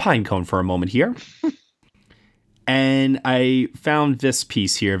the pine cone for a moment here. And I found this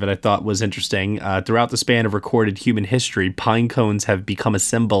piece here that I thought was interesting. Throughout the span of recorded human history, pine cones have become a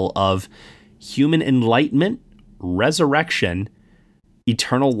symbol of human enlightenment, resurrection,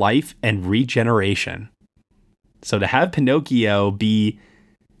 eternal life, and regeneration. So to have Pinocchio be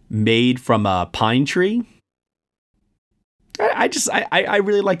made from a pine tree, I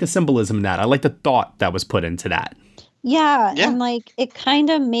really like the symbolism in that. I like the thought that was put into that. Yeah, and like it kind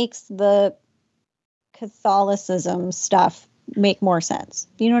of makes the Catholicism stuff make more sense.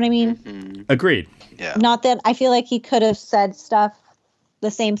 You know what I mean? Mm-hmm. Agreed. Yeah. Not that I feel like he could have said stuff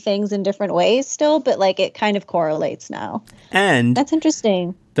the same things in different ways still, but like it kind of correlates now. And that's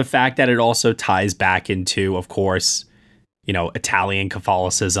interesting. The fact that it also ties back into, of course, you know, Italian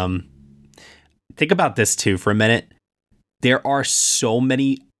Catholicism. Think about this too for a minute. There are so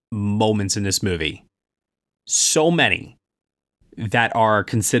many moments in this movie, so many that are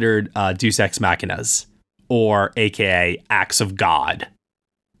considered deus ex machinas, or AKA acts of God.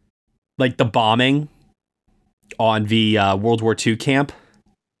 Like the bombing on the World War II camp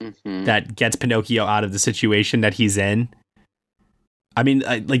that gets Pinocchio out of the situation that he's in. I mean,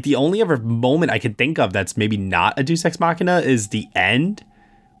 like the only other moment I could think of that's maybe not a deus ex machina is the end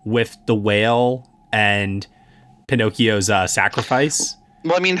with the whale and Pinocchio's sacrifice.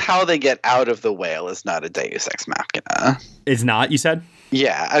 Well, I mean, how they get out of the whale is not a deus ex machina. It's not, you said?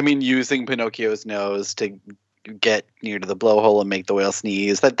 Yeah, I mean, using Pinocchio's nose to get near to the blowhole and make the whale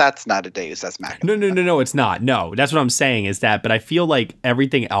sneeze, that's not a deus ex machina. No, it's not. No, that's what I'm saying is that, but I feel like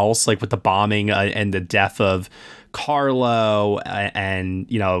everything else, like with the bombing and the death of Carlo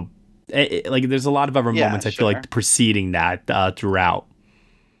and, you know, like there's a lot of other moments I feel like preceding that throughout,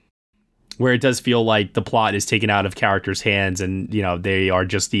 where it does feel like the plot is taken out of characters' hands and, you know, they are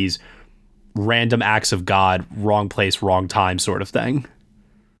just these random acts of God, wrong place, wrong time sort of thing.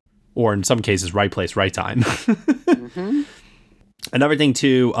 Or in some cases, right place, right time. Another thing,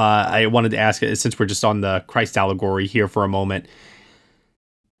 too, I wanted to ask, since we're just on the Christ allegory here for a moment,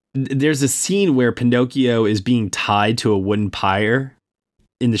 there's a scene where Pinocchio is being tied to a wooden pyre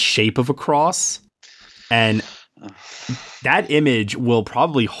in the shape of a cross. And that image will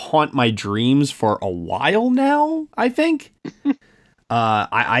probably haunt my dreams for a while now, I think.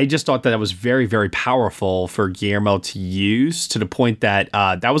 I just thought that was very, very powerful for Guillermo to use, to the point that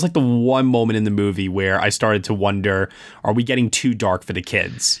that was like the one moment in the movie where I started to wonder, are we getting too dark for the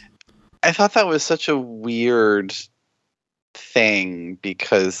kids? I thought that was such a weird thing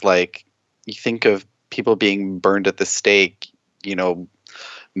because, like, you think of people being burned at the stake, you know,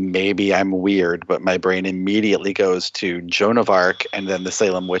 maybe I'm weird, but my brain immediately goes to Joan of Arc and then the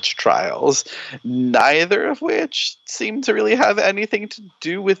Salem witch trials, neither of which seem to really have anything to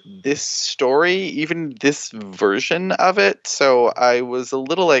do with this story, even this version of it. So I was a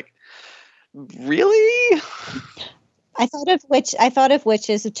little like, really? I thought of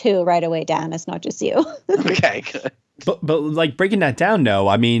witches too right away, Dan. It's not just you. Okay, good. But like breaking that down, no,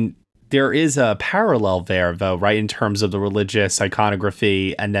 I mean, there is a parallel there, though, right? In terms of the religious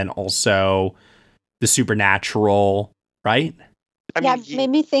iconography and then also the supernatural, right? Made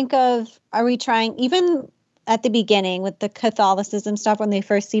me think of, are we trying, even at the beginning with the Catholicism stuff, when they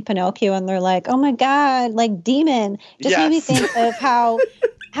first see Pinocchio and they're like, oh my God, like demon. Just made me think of how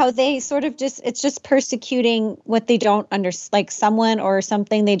they sort of it's just persecuting what they don't understand, like someone or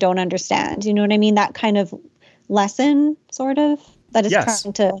something they don't understand. You know what I mean? That kind of lesson, sort of, that is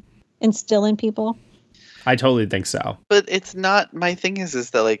trying to instill in people. I totally think so. But it's not, my thing is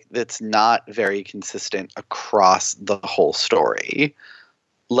that, like, it's not very consistent across the whole story.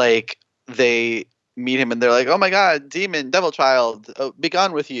 Like, they meet him and they're like, oh my God, demon, devil child, be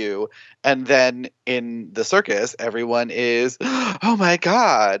gone with you. And then in the circus, everyone is, oh my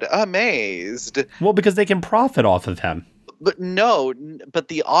God, amazed. Well, because they can profit off of him. But no, but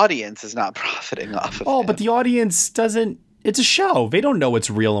the audience is not profiting off of him. But the audience doesn't. It's a show. They don't know what's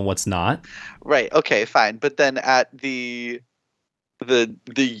real and what's not. Right. Okay, fine. But then at the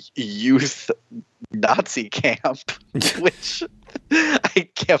youth Nazi camp, which I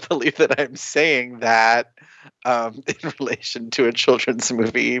can't believe that I'm saying that in relation to a children's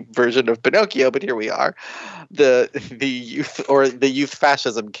movie version of Pinocchio, but here we are. The youth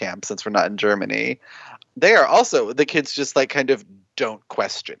fascism camp, since we're not in Germany, they are also, the kids just like kind of don't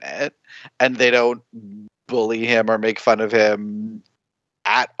question it, and they don't bully him or make fun of him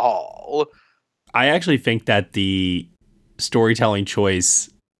at all. I actually think that the storytelling choice,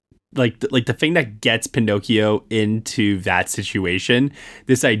 like the thing that gets Pinocchio into that situation,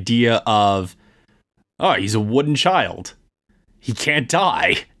 this idea of, oh, he's a wooden child, he can't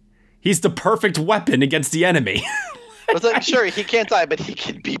die, He's the perfect weapon against the enemy. It's like, sure, he can't die, but he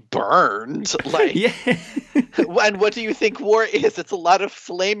can be burned. Like, yeah. And what do you think war is? It's a lot of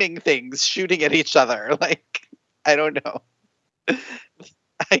flaming things shooting at each other. Like, I don't know.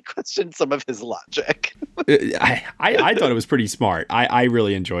 I questioned some of his logic. I thought it was pretty smart. I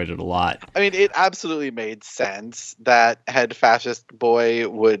really enjoyed it a lot. I mean, it absolutely made sense that Head Fascist Boy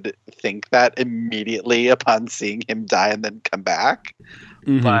would think that immediately upon seeing him die and then come back.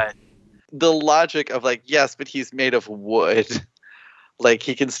 Mm-hmm. But the logic of like, yes, but he's made of wood. Like,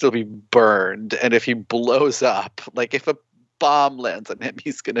 he can still be burned. And if he blows up, like if a bomb lands on him,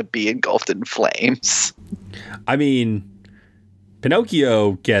 he's going to be engulfed in flames. I mean,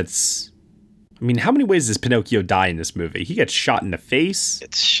 Pinocchio gets... I mean, how many ways does Pinocchio die in this movie? He gets shot in the face. He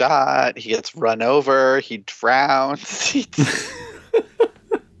gets shot. He gets run over. He drowns.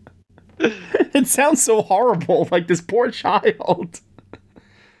 It sounds so horrible. Like this poor child.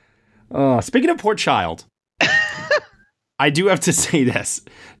 Speaking of poor child, I do have to say this.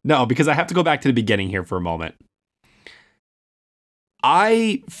 No, because I have to go back to the beginning here for a moment.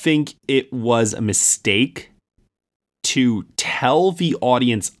 I think it was a mistake to tell the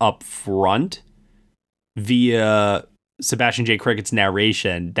audience up front via Sebastian J. Crickett's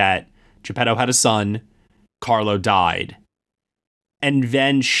narration that Geppetto had a son, Carlo died, and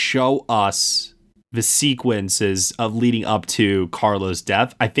then show us the sequences of leading up to Carlo's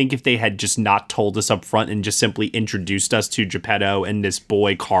death. I think if they had just not told us up front and just simply introduced us to Geppetto and this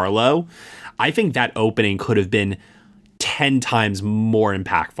boy Carlo, I think that opening could have been 10 times more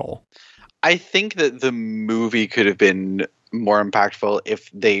impactful. I think that the movie could have been more impactful if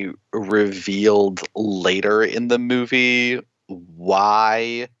they revealed later in the movie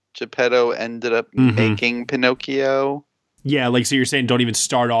why Geppetto ended up making Pinocchio. Yeah, like, so you're saying don't even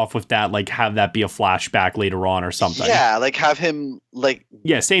start off with that, like have that be a flashback later on or something. Yeah, like have him like...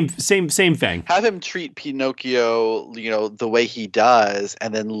 Yeah, same thing. Have him treat Pinocchio, you know, the way he does,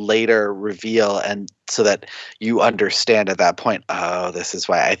 and then later reveal, and so that you understand at that point, oh, this is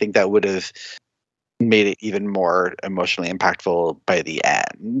why. I think that would have made it even more emotionally impactful by the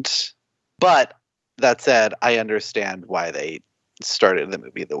end. But that said, I understand why they started the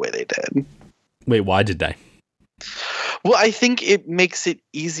movie the way they did. Wait, why did they? Well, I think it makes it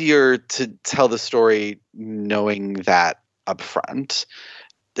easier to tell the story knowing that up front.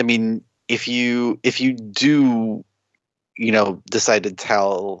 I mean, if you do, you know, decide to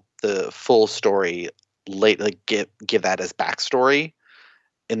tell the full story late, like give that as backstory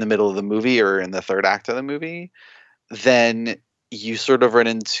in the middle of the movie or in the third act of the movie, then you sort of run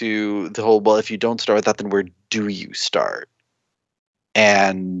into the whole, well, if you don't start with that, then where do you start?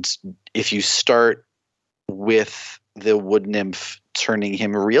 And if you start with the wood nymph turning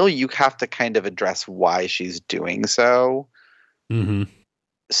him real, you have to kind of address why she's doing so. Mm-hmm.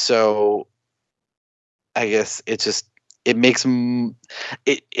 So I guess it makes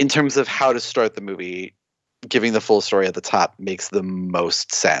it, in terms of how to start the movie, giving the full story at the top makes the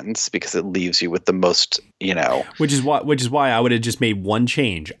most sense because it leaves you with the most, you know. Which is why I would have just made one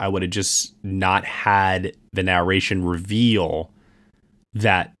change. I would have just not had the narration reveal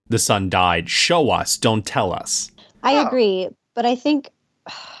that the son died. Show us, don't tell us. I agree, but I think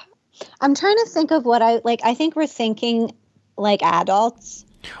I'm trying to think of what I think we're thinking like adults.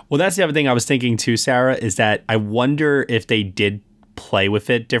 Well, that's the other thing I was thinking too, Sarah, is that I wonder if they did play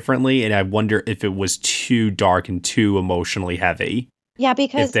with it differently, and I wonder if it was too dark and too emotionally heavy. Yeah,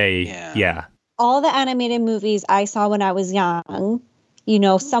 because if they, yeah. All the animated movies I saw when I was young, you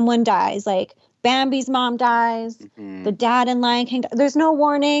know, someone dies, like Bambi's mom dies, the dad in Lion King. There's no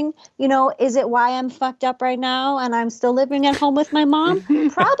warning. You know, is it why I'm fucked up right now and I'm still living at home with my mom?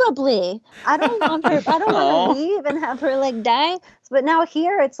 Probably. I don't want her. I don't want to leave and have her like die. But now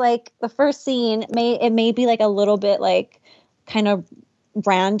here, it's like the first scene may be like a little bit like kind of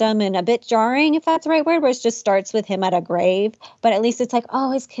random and a bit jarring, if that's the right word, where it just starts with him at a grave. But at least it's like,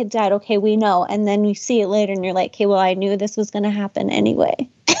 oh, his kid died. Okay, we know. And then you see it later and you're like, okay, well, I knew this was going to happen anyway.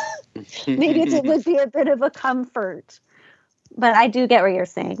 Maybe it would be a bit of a comfort. But I do get where you're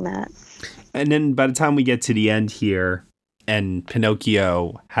saying that. And then by the time we get to the end here, and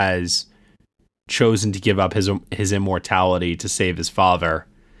Pinocchio has chosen to give up his immortality to save his father,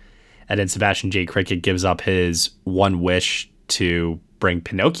 and then Sebastian J. Cricket gives up his one wish to bring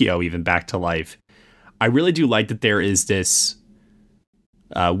Pinocchio even back to life. I really do like that there is this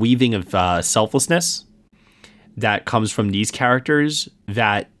weaving of selflessness that comes from these characters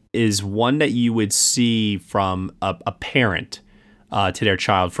that is one that you would see from a parent to their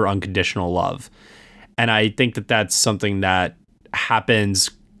child for unconditional love. And I think that that's something that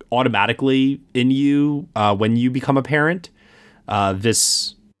happens automatically in you when you become a parent.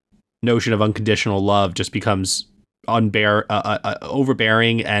 This notion of unconditional love just becomes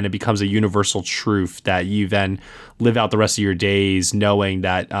overbearing, and it becomes a universal truth that you then live out the rest of your days knowing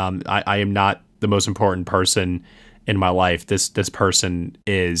that I am not the most important person in my life. This person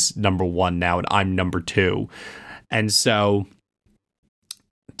is number one now, and I'm number two. And so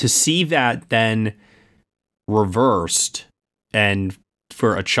to see that then reversed, and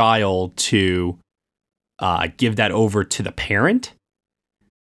for a child to give that over to the parent,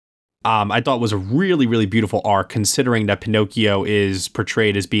 I thought was a really, really beautiful arc, considering that Pinocchio is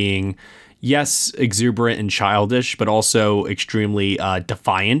portrayed as being, yes, exuberant and childish, but also extremely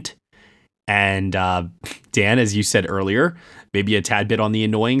defiant. And Dan, as you said earlier, maybe a tad bit on the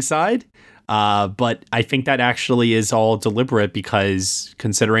annoying side. But I think that actually is all deliberate, because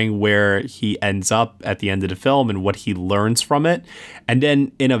considering where he ends up at the end of the film and what he learns from it, and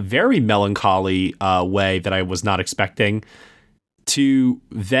then in a very melancholy way that I was not expecting, to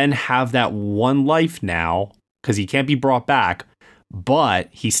then have that one life now, because he can't be brought back, but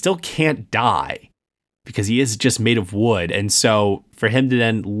he still can't die because he is just made of wood. And so for him to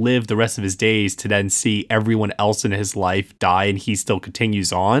then live the rest of his days to then see everyone else in his life die and he still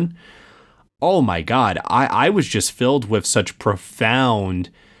continues on. Oh my God. I was just filled with such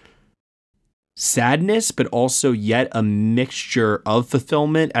profound sadness, but also yet a mixture of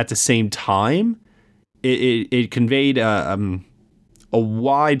fulfillment at the same time. It conveyed a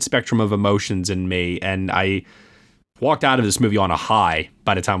wide spectrum of emotions in me, and I walked out of this movie on a high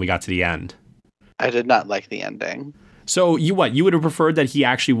by the time we got to the end. I did not like the ending. So you would have preferred that he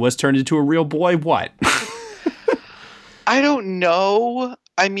actually was turned into a real boy? What? I don't know.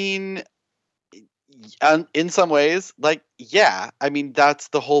 I mean, in some ways, like, yeah. I mean, that's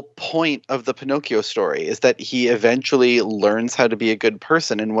the whole point of the Pinocchio story, is that he eventually learns how to be a good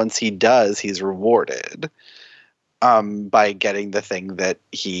person, and once he does, he's rewarded. By getting the thing that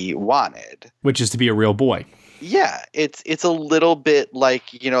he wanted, which is to be a real boy. Yeah, it's a little bit like,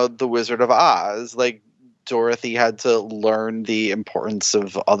 the Wizard of Oz. Like, Dorothy had to learn the importance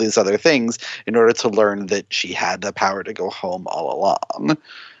of all these other things in order to learn that she had the power to go home all along.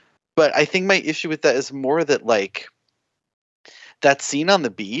 But I think my issue with that is more that, like, that scene on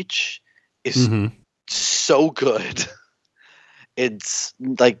the beach is so good. It's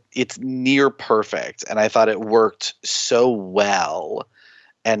like, it's near perfect, and I thought it worked so well.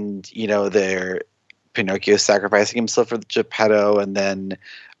 And they're Pinocchio sacrificing himself for Geppetto, and then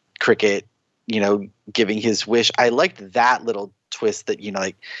Cricket giving his wish. I liked that little twist that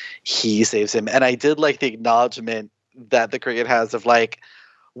like he saves him, and I did like the acknowledgement that the Cricket has of like,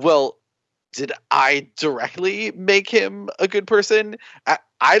 well, did I directly make him a good person?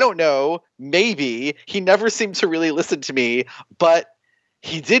 I don't know. Maybe. He never seemed to really listen to me, but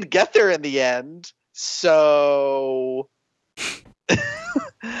he did get there in the end. So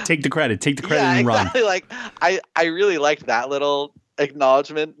take the credit yeah, and run. Exactly. Like, I really liked that little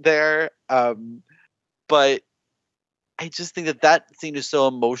acknowledgement there. But I just think that scene is so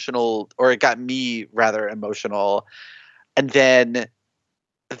emotional, or it got me rather emotional. And then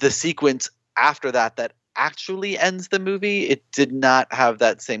the sequence after that actually ends the movie, it did not have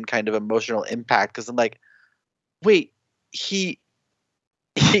that same kind of emotional impact, because I'm like, wait, he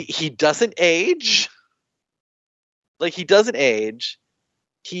doesn't age? Like, he doesn't age.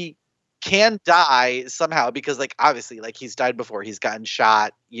 He can die somehow, because, like, obviously, like, he's died before. He's gotten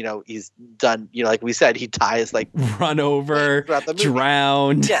shot. He's done, like we said, he dies, like, run over,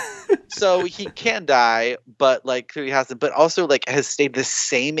 drowned. Yeah. So he can die, but, like, clearly hasn't. But also, like, has stayed the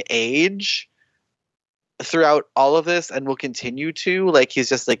same age throughout all of this, and will continue to. Like, he's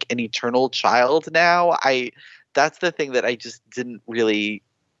just, like, an eternal child now. That's the thing that I just didn't really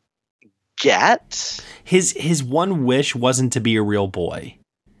get. His one wish wasn't to be a real boy.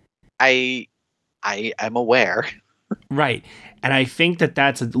 I am aware. Right. And I think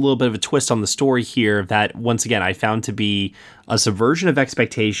that's a little bit of a twist on the story here that, once again, I found to be a subversion of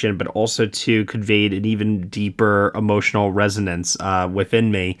expectation, but also to convey an even deeper emotional resonance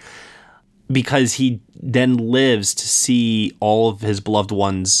within me, because he then lives to see all of his beloved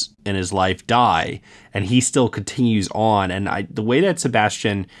ones in his life die, and he still continues on. And the way that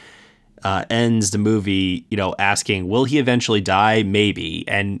Sebastian ends the movie, asking, will he eventually die? Maybe.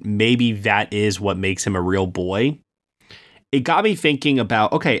 And maybe that is what makes him a real boy. It got me thinking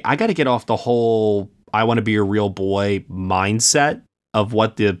about, okay, I got to get off the whole I want to be a real boy mindset of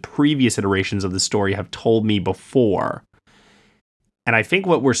what the previous iterations of the story have told me before. And I think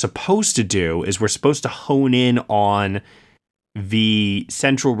what we're supposed to do is we're supposed to hone in on the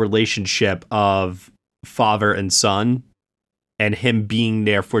central relationship of father and son, and him being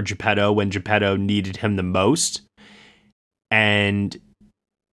there for Geppetto when Geppetto needed him the most. And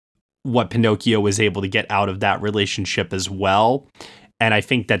what Pinocchio was able to get out of that relationship as well. And I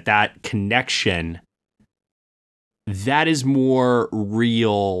think that connection, that is more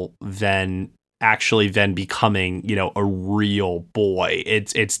real than becoming, a real boy.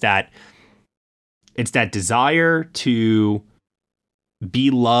 It's that desire to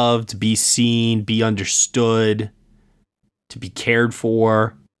be loved, be seen, be understood, to be cared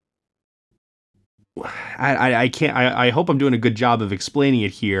for. I hope I'm doing a good job of explaining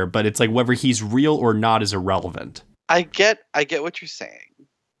it here, but it's like whether he's real or not is irrelevant. I get what you're saying.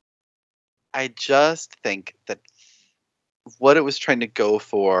 I just think that what it was trying to go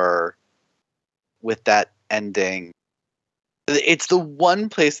for with that ending, it's the one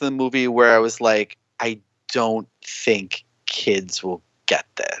place in the movie where I was like, I don't think kids will get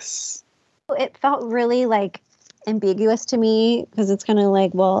this. It felt really ambiguous to me because it's kind of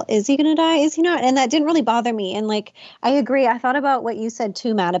like, well, is he gonna die, is he not? And that didn't really bother me. And I agree, I thought about what you said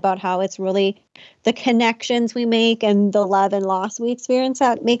too, Matt, about how it's really the connections we make and the love and loss we experience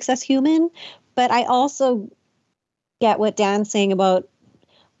that makes us human. But I also get what Dan's saying about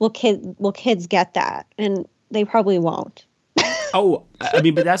will kids get that, and they probably won't. Oh, I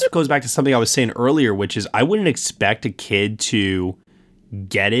mean, but that goes back to something I was saying earlier, which is I wouldn't expect a kid to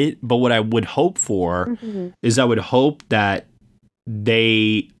get it, but what I would hope for is I would hope that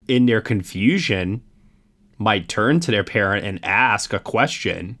they, in their confusion, might turn to their parent and ask a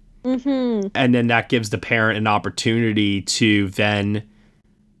question, and then that gives the parent an opportunity to then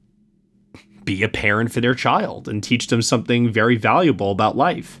be a parent for their child and teach them something very valuable about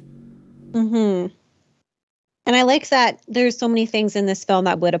life. And I like that there's so many things in this film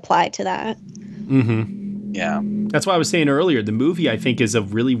that would apply to that. Yeah. That's why I was saying earlier, the movie, I think, is a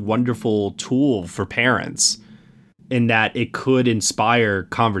really wonderful tool for parents in that it could inspire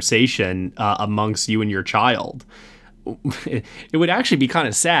conversation amongst you and your child. It would actually be kind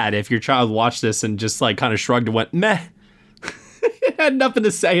of sad if your child watched this and just kind of shrugged and went, meh. Had nothing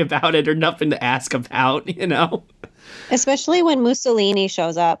to say about it or nothing to ask about, Especially when Mussolini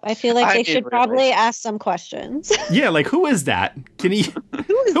shows up. I feel like they should probably ask some questions. Yeah, who is that?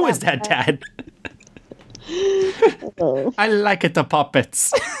 Who is that, Dad? I like it, the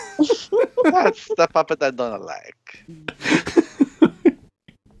puppets. That's the puppet I don't like.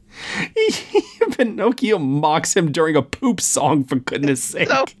 Pinocchio mocks him during a poop song, for goodness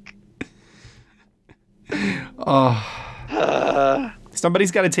sake.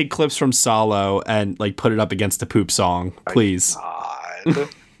 Somebody's got to take clips from Salo and put it up against the poop song, please.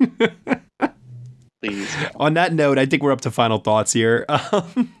 Please. On that note, I think we're up to final thoughts here.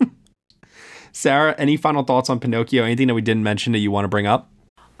 Sarah, any final thoughts on Pinocchio? Anything that we didn't mention that you want to bring up?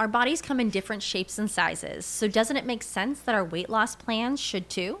 Our bodies come in different shapes and sizes, so doesn't it make sense that our weight loss plans should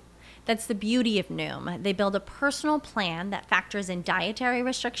too? That's the beauty of Noom. They build a personal plan that factors in dietary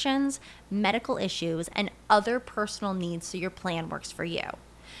restrictions, medical issues, and other personal needs so your plan works for you.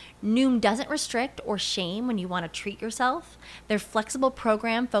 Noom doesn't restrict or shame when you want to treat yourself. Their flexible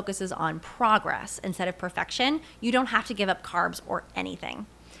program focuses on progress instead of perfection. You don't have to give up carbs or anything.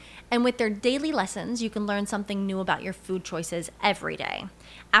 And with their daily lessons, you can learn something new about your food choices every day.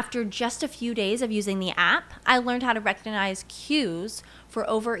 After just a few days of using the app, I learned how to recognize cues for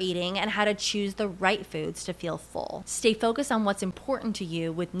overeating and how to choose the right foods to feel full. Stay focused on what's important to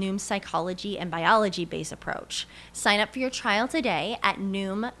you with Noom's psychology and biology-based approach. Sign up for your trial today at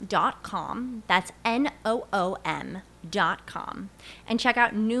Noom.com. That's Noom.com. And check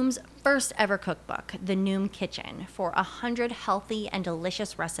out Noom's first ever cookbook, The Noom Kitchen, for 100 healthy and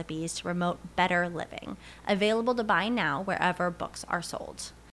delicious recipes to promote better living. Available to buy now wherever books are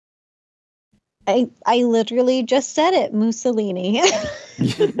sold. I literally just said it, Mussolini. That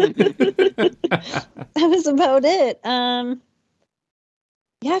was about it. Yeah,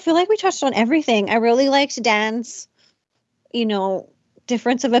 I feel like we touched on everything. I really liked Dan's,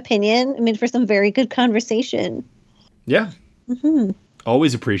 difference of opinion. I mean, for some very good conversation. Yeah.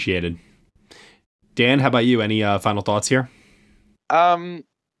 Always appreciated. Dan, how about you? Any final thoughts here? I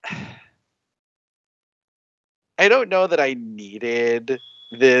don't know that I needed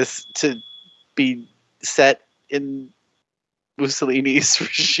this to be set in Mussolini's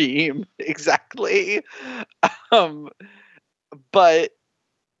regime exactly. But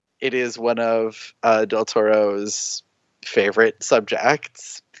it is one of Del Toro's favorite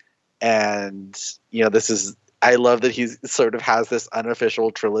subjects. And, I love that he sort of has this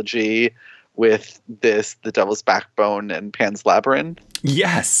unofficial trilogy with The Devil's Backbone and Pan's Labyrinth.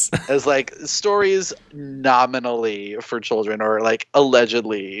 Yes. As stories nominally for children or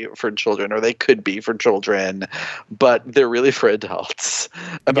allegedly for children, or they could be for children, but they're really for adults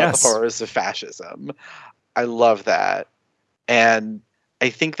about the horrors of fascism. I love that. And I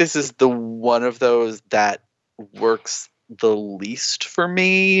think this is the one of those that works the least for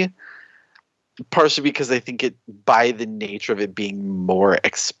me. Partially because I think it, by the nature of it being more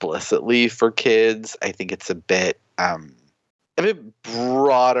explicitly for kids, I think it's a bit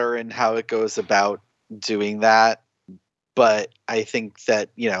broader in how it goes about doing that. But I think that,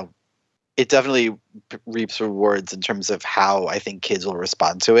 it definitely reaps rewards in terms of how I think kids will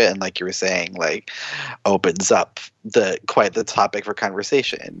respond to it. And like you were saying, like opens up quite the topic for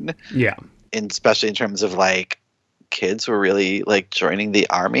conversation. Yeah. And especially in terms of like kids were really like joining the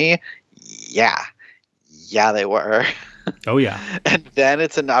army. Yeah, they were. Oh, yeah. And then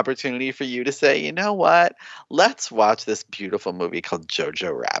it's an opportunity for you to say, you know what? Let's watch this beautiful movie called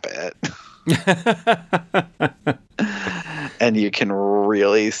Jojo Rabbit. And you can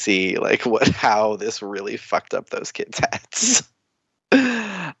really see like how this really fucked up those kids' heads.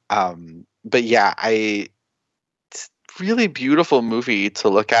 But yeah, it's a really beautiful movie to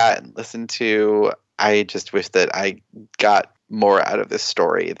look at and listen to. I just wish that I got more out of this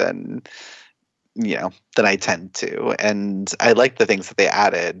story than I tend to. And I like the things that they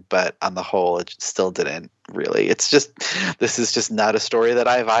added, but on the whole, it still didn't really. This is just not a story that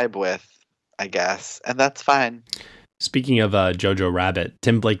I vibe with, I guess. And that's fine. Speaking of Jojo Rabbit,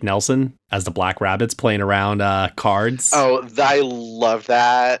 Tim Blake Nelson as the Black Rabbits playing around cards. Oh, I love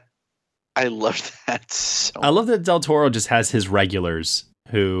that. I love that so much. I love that Del Toro just has his regulars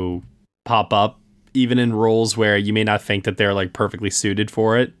who pop up even in roles where you may not think that they're like perfectly suited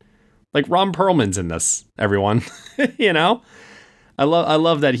for it. Like Ron Perlman's in this, everyone. I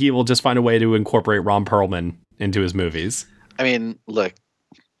love that he will just find a way to incorporate Ron Perlman into his movies. I mean, look,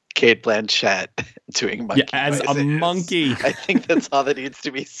 Cate Blanchett doing monkey as noises. A monkey. I think that's all that needs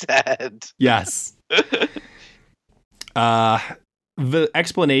to be said. Yes. The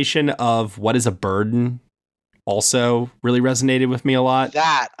explanation of what is a burden also really resonated with me a lot.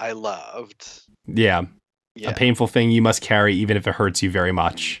 That I loved. Yeah. A painful thing you must carry even if it hurts you very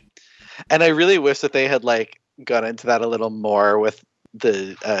much. And I really wish that they had like gone into that a little more with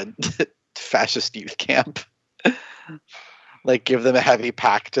the fascist youth camp. Like give them a heavy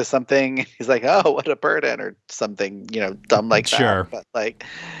pack to something. He's like, oh, what a burden, or something, dumb like that. Sure. But like,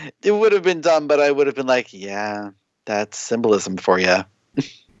 it would have been dumb, but I would have been like, yeah, that's symbolism for you.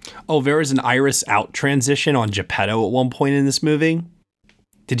 Oh, there is an Iris out transition on Geppetto at one point in this movie.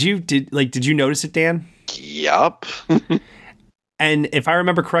 Did you notice it, Dan? Yup. And if I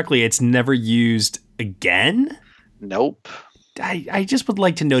remember correctly, it's never used again? Nope. I just would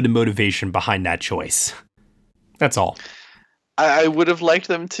like to know the motivation behind that choice. That's all. I would have liked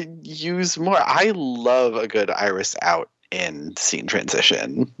them to use more. I love a good Iris out in scene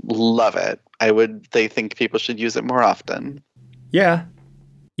transition. Love it. They think people should use it more often. Yeah.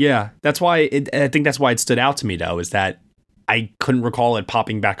 Yeah. That's why I think that's why it stood out to me, though, is that I couldn't recall it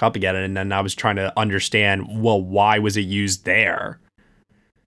popping back up again. And then I was trying to understand, well, why was it used there?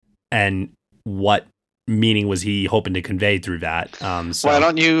 And what meaning was he hoping to convey through that? So why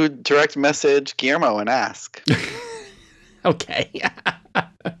don't you direct message Guillermo and ask? Okay. You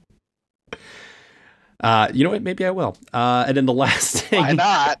know what? Maybe I will. And then the last thing. Why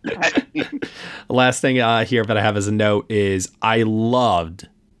not? The last thing here that I have as a note is I loved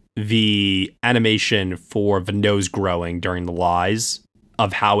the animation for the nose growing during the lies,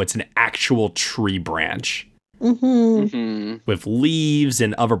 of how it's an actual tree branch. With leaves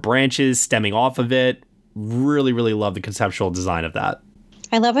and other branches stemming off of it. Really, really love the conceptual design of that.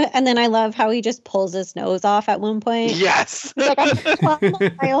 I love it. And then I love how he just pulls his nose off at one point. Yes. He's like, I'm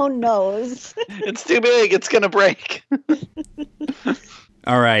pulling my own nose. It's too big. It's going to break.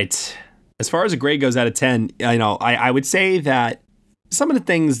 All right. As far as a grade goes out of 10, I would say that some of the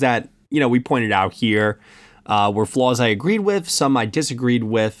things that, we pointed out here were flaws I agreed with, some I disagreed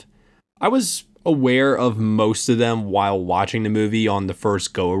with. I was aware of most of them while watching the movie on the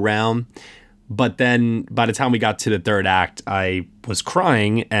first go around. But then by the time we got to the third act, I was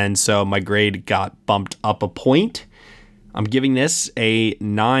crying. And so my grade got bumped up a point. I'm giving this a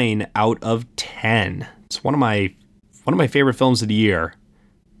 9 out of 10. It's one of my favorite films of the year,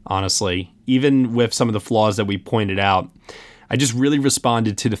 honestly. Even with some of the flaws that we pointed out, I just really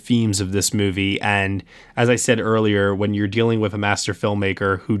responded to the themes of this movie. And as I said earlier, when you're dealing with a master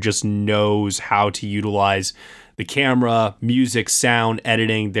filmmaker who just knows how to utilize the camera, music, sound,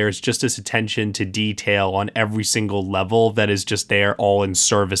 editing, there's just this attention to detail on every single level that is just there all in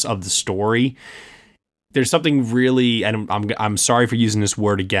service of the story. There's something really, and I'm sorry for using this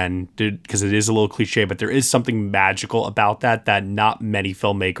word again because it is a little cliche, but there is something magical about that not many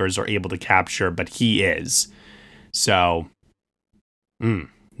filmmakers are able to capture, but he is. So, 9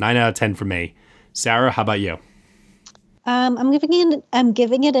 out of 10 for me. Sarah, how about you? I'm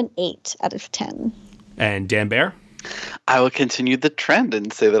giving it an 8 out of 10. And Dan Bear? I will continue the trend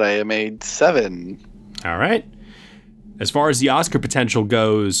and say that I am a 7. All right. As far as the Oscar potential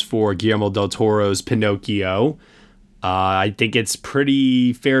goes for Guillermo del Toro's Pinocchio, I think it's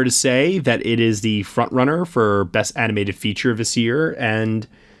pretty fair to say that it is the frontrunner for Best Animated Feature this year. And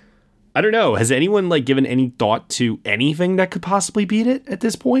I don't know, has anyone given any thought to anything that could possibly beat it at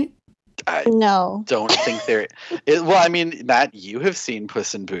this point? No. Don't think there. Well, I mean, Matt, you have seen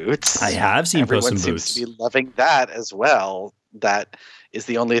Puss in Boots. I have seen Puss in Boots. Everyone seems to be loving that as well. That is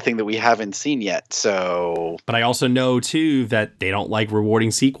the only thing that we haven't seen yet. So, but I also know too that they don't like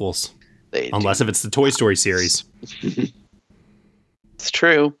rewarding sequels, unless if it's the Toy Story series. It's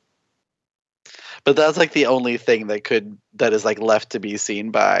true, but that's the only thing that is left to be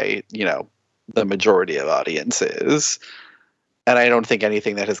seen by the majority of audiences. And I don't think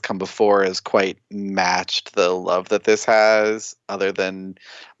anything that has come before has quite matched the love that this has, other than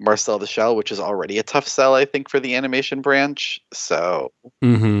Marcel the Shell, which is already a tough sell, I think, for the animation branch. So,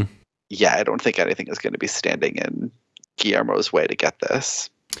 yeah, I don't think anything is going to be standing in Guillermo's way to get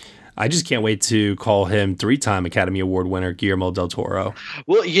this. I just can't wait to call him 3-time Academy Award winner Guillermo del Toro.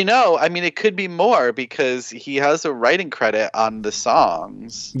 Well, I mean, it could be more because he has a writing credit on the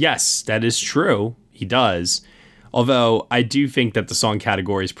songs. Yes, that is true. He does. Although I do think that the song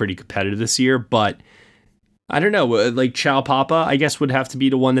category is pretty competitive this year, but I don't know, Ciao Papa, I guess would have to be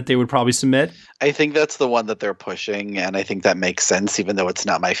the one that they would probably submit. I think that's the one that they're pushing, and I think that makes sense, even though it's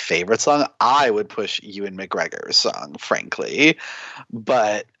not my favorite song. I would push Ewan McGregor's song, frankly,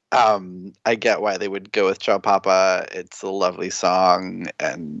 but I get why they would go with Ciao Papa. It's a lovely song,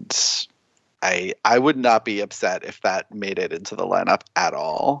 and I would not be upset if that made it into the lineup at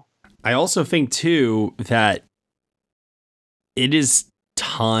all. I also think, too, that it is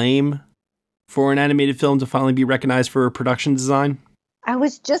time for an animated film to finally be recognized for production design. I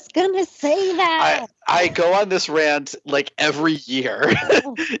was just going to say that. I go on this rant every year.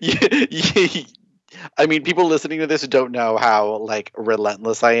 I mean, people listening to this don't know how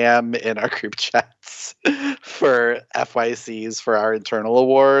relentless I am in our group chats for FYCs for our internal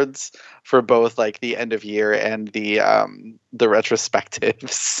awards for both the end of year and the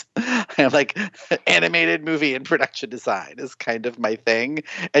retrospectives. I'm animated movie and production design is kind of my thing.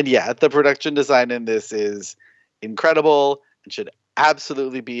 And yeah, the production design in this is incredible and should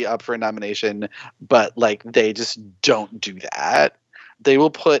absolutely be up for a nomination, but they just don't do that. They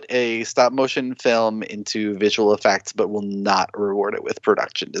will put a stop motion film into visual effects, but will not reward it with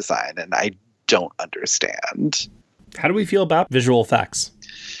production design. And I don't understand. How do we feel about visual effects?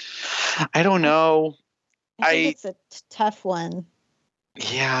 I don't know. I think it's a tough one.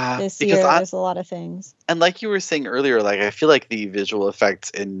 Yeah. This year, there's a lot of things. And like you were saying earlier, I feel like the visual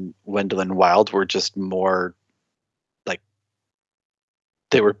effects in Wendell and Wild were just more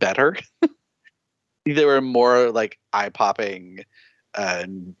they were better. They were more eye-popping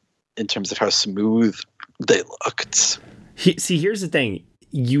in terms of how smooth they looked. Here's the thing.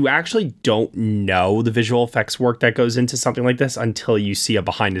 You actually don't know the visual effects work that goes into something like this until you see a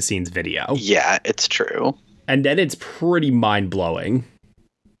behind-the-scenes video. Yeah, it's true. And then it's pretty mind-blowing.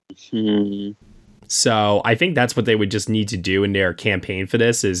 So I think that's what they would just need to do in their campaign for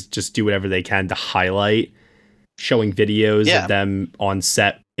this, is just do whatever they can to highlight showing videos of them on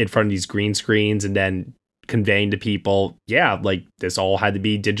set in front of these green screens and then conveying to people, this all had to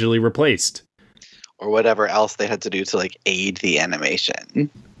be digitally replaced. Or whatever else they had to do to aid the animation.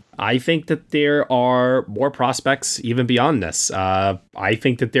 I think that there are more prospects even beyond this. I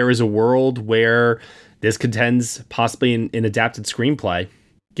think that there is a world where this contends possibly in adapted screenplay,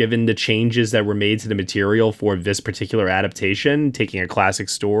 given the changes that were made to the material for this particular adaptation, taking a classic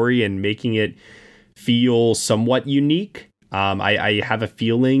story and making it feel somewhat unique. I have a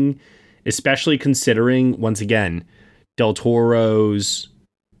feeling, especially considering, once again, Del Toro's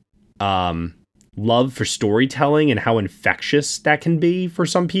love for storytelling and how infectious that can be for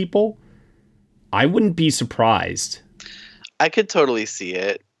some people, I wouldn't be surprised. I could totally see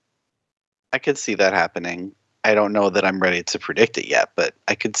it. I could see that happening. I don't know that I'm ready to predict it yet, but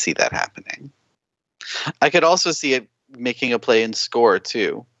I could see that happening. I could also see it making a play in score,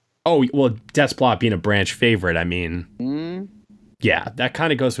 too. Oh, well, Death's Plot being a branch favorite, I mean, yeah, that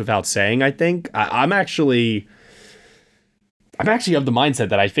kind of goes without saying, I think. I'm actually of the mindset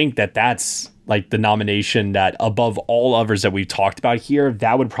that I think that that's the nomination that, above all others that we've talked about here,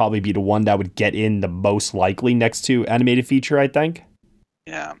 that would probably be the one that would get in the most likely next to animated feature, I think.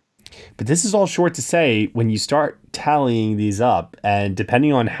 Yeah. But this is all short to say when you start tallying these up, and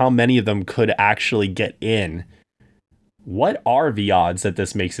depending on how many of them could actually get in, what are the odds that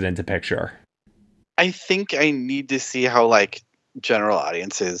this makes it into picture? I think I need to see how like general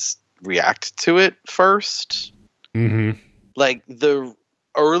audiences react to it first. Mm-hmm. Like the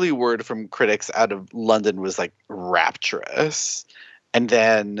early word from critics out of London was like rapturous. And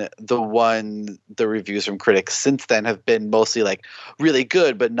then the reviews from critics since then have been mostly like really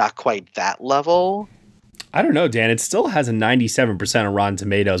good, but not quite that level. I don't know, Dan. It still has a 97% on Rotten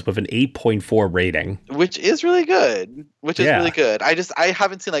Tomatoes with an 8.4 rating. Which is really good. I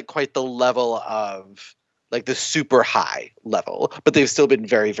haven't seen like quite the level of like the super high level, but they've still been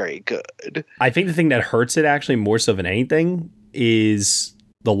very, very good. I think the thing that hurts it actually more so than anything is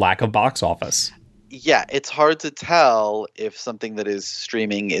the lack of box office. Yeah, it's hard to tell if something that is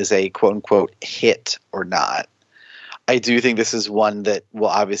streaming is a quote unquote hit or not. I do think this is one that will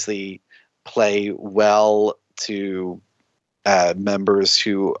obviously play well to members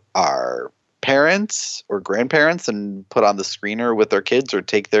who are parents or grandparents and put on the screener with their kids or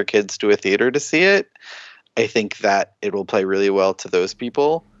take their kids to a theater to see it. I think that it will play really well to those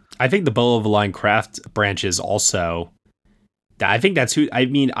people. I think the below the line craft branches also. I think that's who. I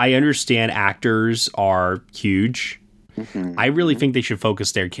mean, I understand actors are huge. Mm-hmm. I really think they should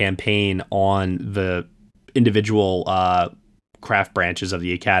focus their campaign on the individual craft branches of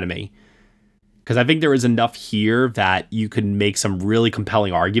the Academy. Because I think there is enough here that you can make some really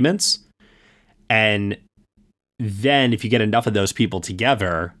compelling arguments. And then if you get enough of those people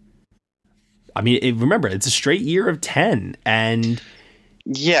together, I mean, remember, it's a straight year of 10. And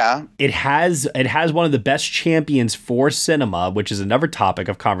yeah, it has one of the best champions for cinema, which is another topic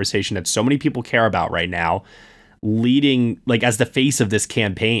of conversation that so many people care about right now, leading like as the face of this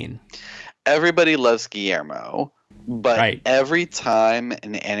campaign. Everybody loves Guillermo. But every time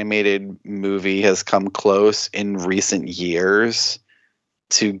an animated movie has come close in recent years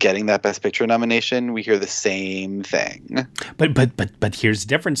to getting that Best Picture nomination, we hear the same thing. But here's the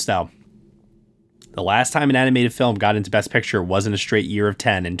difference, though. The last time an animated film got into Best Picture wasn't a straight year of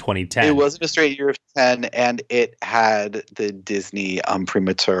 10 in 2010. It wasn't a straight year of 10, and it had the Disney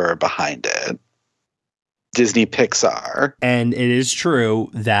imprimatur behind it. Disney Pixar. And it is true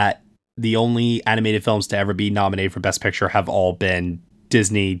that the only animated films to ever be nominated for Best Picture have all been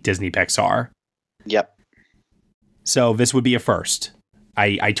Disney Pixar. Yep. So this would be a first.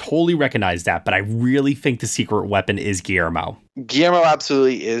 I totally recognize that, but I really think the secret weapon is Guillermo. Guillermo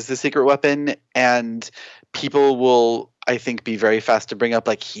absolutely is the secret weapon, and people will, I think, be very fast to bring up,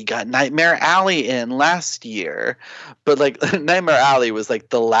 like, he got Nightmare Alley in last year. But, like, Nightmare Alley was, like,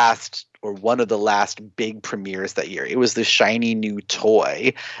 the last or one of the last big premieres that year. It was the shiny new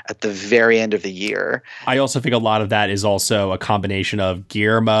toy at the very end of the year. I also think a lot of that is also a combination of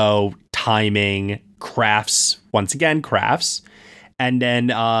Guillermo, timing, crafts, and then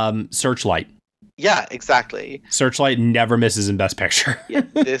Searchlight. Yeah, exactly. Searchlight never misses in Best Picture. Yeah,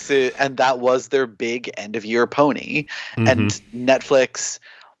 that was their big end of year pony. Mm-hmm. And Netflix,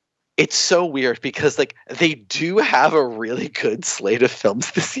 it's so weird because like they do have a really good slate of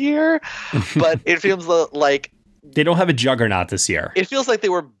films this year, but it feels like they don't have a juggernaut this year. It feels like they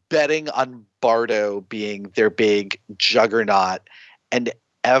were betting on Bardo being their big juggernaut, and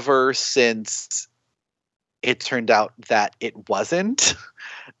ever since it turned out that it wasn't,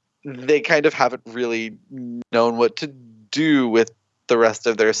 they kind of haven't really known what to do with the rest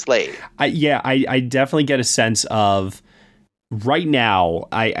of their slate. I definitely get a sense of right now.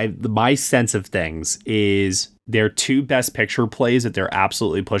 My sense of things is their two Best Picture plays that they're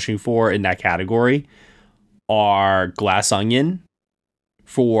absolutely pushing for in that category are Glass Onion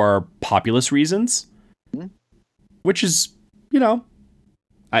for populist reasons, which is,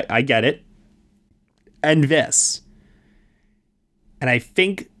 I get it. And this. And I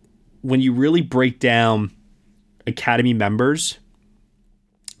think when you really break down Academy members,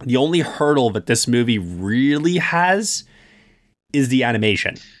 the only hurdle that this movie really has is the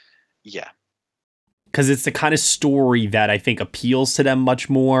animation. Yeah. Because it's the kind of story that I think appeals to them much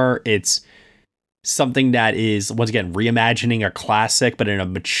more. It's something that is, once again, reimagining a classic, but in a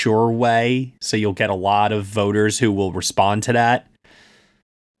mature way. So you'll get a lot of voters who will respond to that.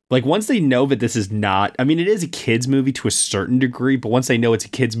 Like, once they know that this is not, I mean, it is a kid's movie to a certain degree, but once they know it's a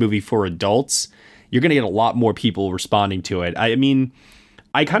kid's movie for adults, you're going to get a lot more people responding to it. I mean,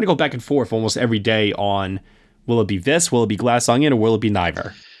 I kind of go back and forth almost every day on, will it be this, will it be Glass Onion, or will it be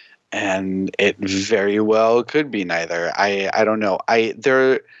neither? And it very well could be neither. I don't know.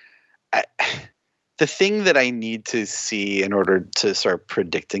 The thing that I need to see in order to start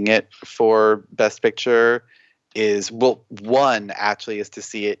predicting it for Best Picture is, well, one actually is to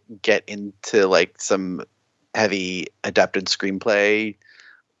see it get into like some heavy adapted screenplay,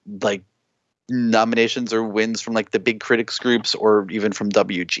 like nominations or wins from like the big critics groups or even from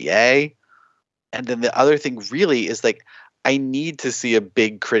WGA. And then the other thing really is like, I need to see a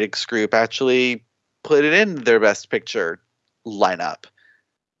big critics group actually put it in their best picture lineup,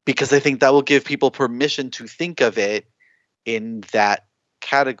 because I think that will give people permission to think of it in that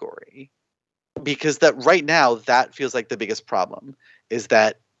category. Because that right now, that feels like the biggest problem, is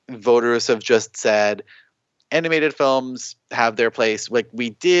that voters have just said animated films have their place. Like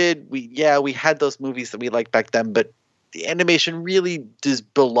we had those movies that we liked back then, but the animation really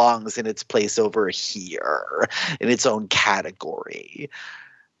just belongs in its place over here in its own category.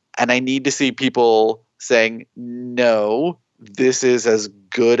 And I need to see people saying, no, this is as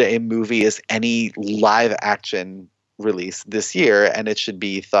good a movie as any live action release this year, and it should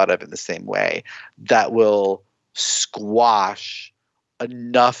be thought of in the same way. That will squash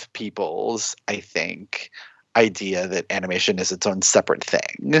enough people's, I think, idea that animation is its own separate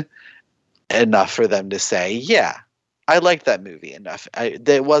thing, enough for them to say, yeah, I like that movie enough.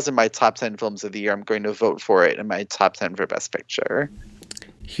 It was in my top 10 films of the year. I'm going to vote for it in my top 10 for Best Picture.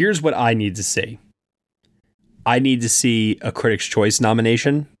 Here's what I need to see. I need to see a Critics' Choice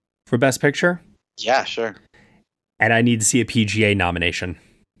nomination for Best Picture. Yeah, sure. And I need to see a PGA nomination.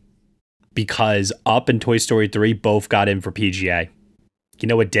 Because Up and Toy Story 3 both got in for PGA. You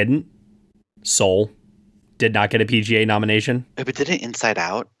know what didn't? Soul did not get a PGA nomination. But didn't Inside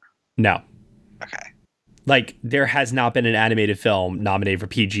Out? No. Okay. Like, there has not been an animated film nominated for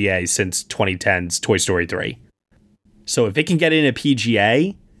PGA since 2010's Toy Story 3. So if it can get in a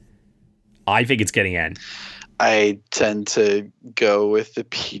PGA, I think it's getting in. I tend to go with the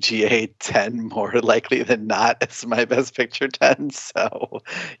PGA 10 more likely than not as my Best Picture 10. So,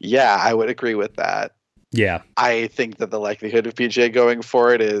 yeah, I would agree with that. Yeah. I think that the likelihood of PGA going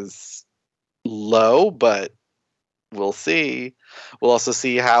for it is low, but we'll see. We'll also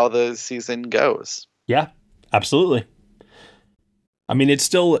see how the season goes. Yeah, absolutely. I mean, it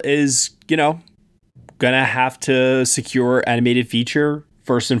still is, gonna have to secure animated feature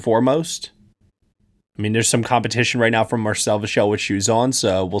first and foremost. I mean, there's some competition right now from Marcel Michel with Shoes On,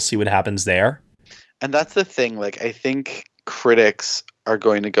 so we'll see what happens there. And that's the thing. Like, I think critics are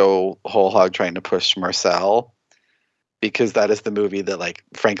going to go whole hog trying to push Marcel, because that is the movie that, like,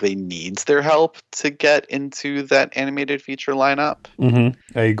 frankly needs their help to get into that animated feature lineup.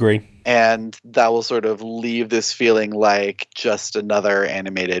 Mm-hmm. I agree. And that will sort of leave this feeling like just another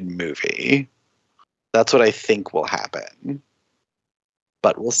animated movie. That's what I think will happen.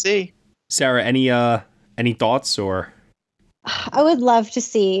 But we'll see. Sarah, any thoughts or? I would love to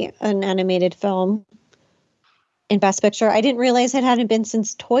see an animated film in Best Picture. I didn't realize it hadn't been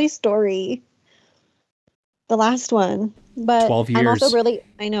since Toy Story, the last one. But 12 years.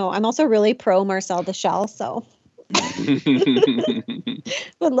 I'm also really pro Marcel the Shell, so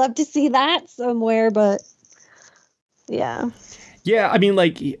would love to see that somewhere, but yeah. Yeah, I mean,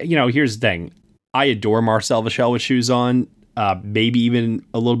 like, here's the thing. I adore Marcel Michel with Shoes On, maybe even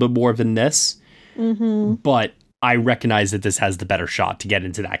a little bit more than this. Mm-hmm. But I recognize that this has the better shot to get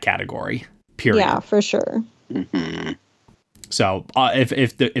into that category. Period. Yeah, for sure. Mm-hmm. So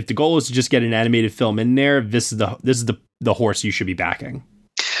if the goal is to just get an animated film in there, this is the horse you should be backing.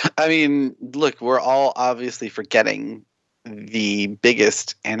 I mean, look, we're all obviously forgetting the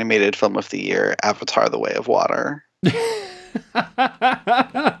biggest animated film of the year, Avatar: The Way of Water.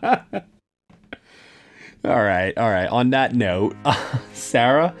 All right. On that note,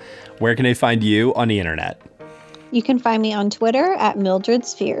 Sarah, where can they find you on the internet? You can find me on Twitter at Mildred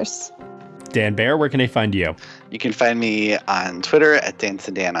Spheres. Dan Bear, where can they find you? You can find me on Twitter at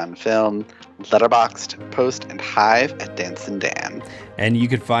DanceandDanOnFilm, Letterboxd, Post, and Hive at DanceandDan. And you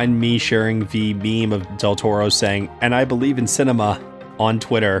can find me sharing the meme of Del Toro saying, "And I believe in cinema," on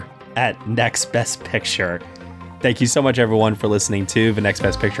Twitter at Next Best Picture. Thank you so much, everyone, for listening to the Next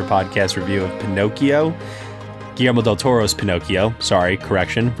Best Picture podcast review of Pinocchio. Guillermo del Toro's Pinocchio. Sorry,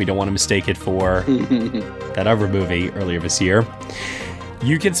 correction. We don't want to mistake it for that other movie earlier this year.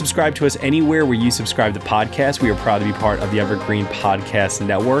 You can subscribe to us anywhere where you subscribe to podcasts. We are proud to be part of the Evergreen Podcast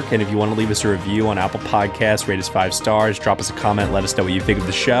Network. And if you want to leave us a review on Apple Podcasts, rate us 5 stars, drop us a comment, let us know what you think of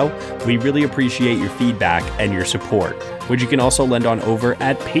the show. We really appreciate your feedback and your support, which you can also lend on over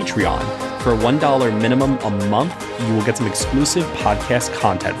at Patreon. For $1 minimum a month, you will get some exclusive podcast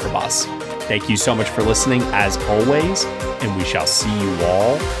content from us. Thank you so much for listening, as always, and we shall see you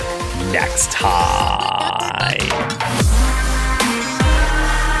all next time.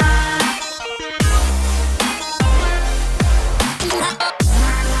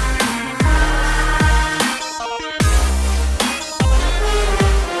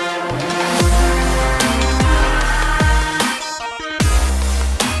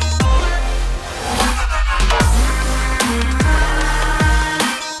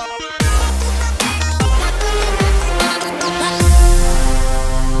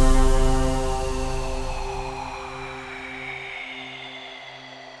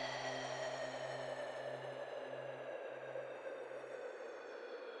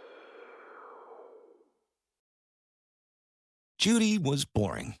 Judy was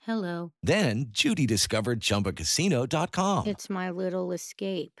boring. Hello. Then Judy discovered ChumbaCasino.com. It's my little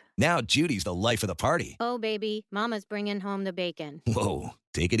escape. Now Judy's the life of the party. Oh, baby, mama's bringing home the bacon. Whoa,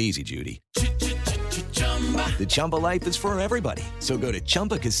 take it easy, Judy. The Chumba life is for everybody. So go to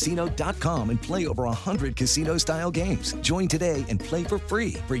ChumbaCasino.com and play over 100 casino-style games. Join today and play for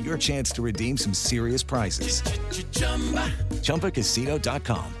free for your chance to redeem some serious prizes.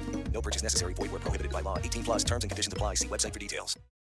 ChumbaCasino.com. No purchase necessary. Void where prohibited by law. 18 plus terms and conditions apply. See website for details.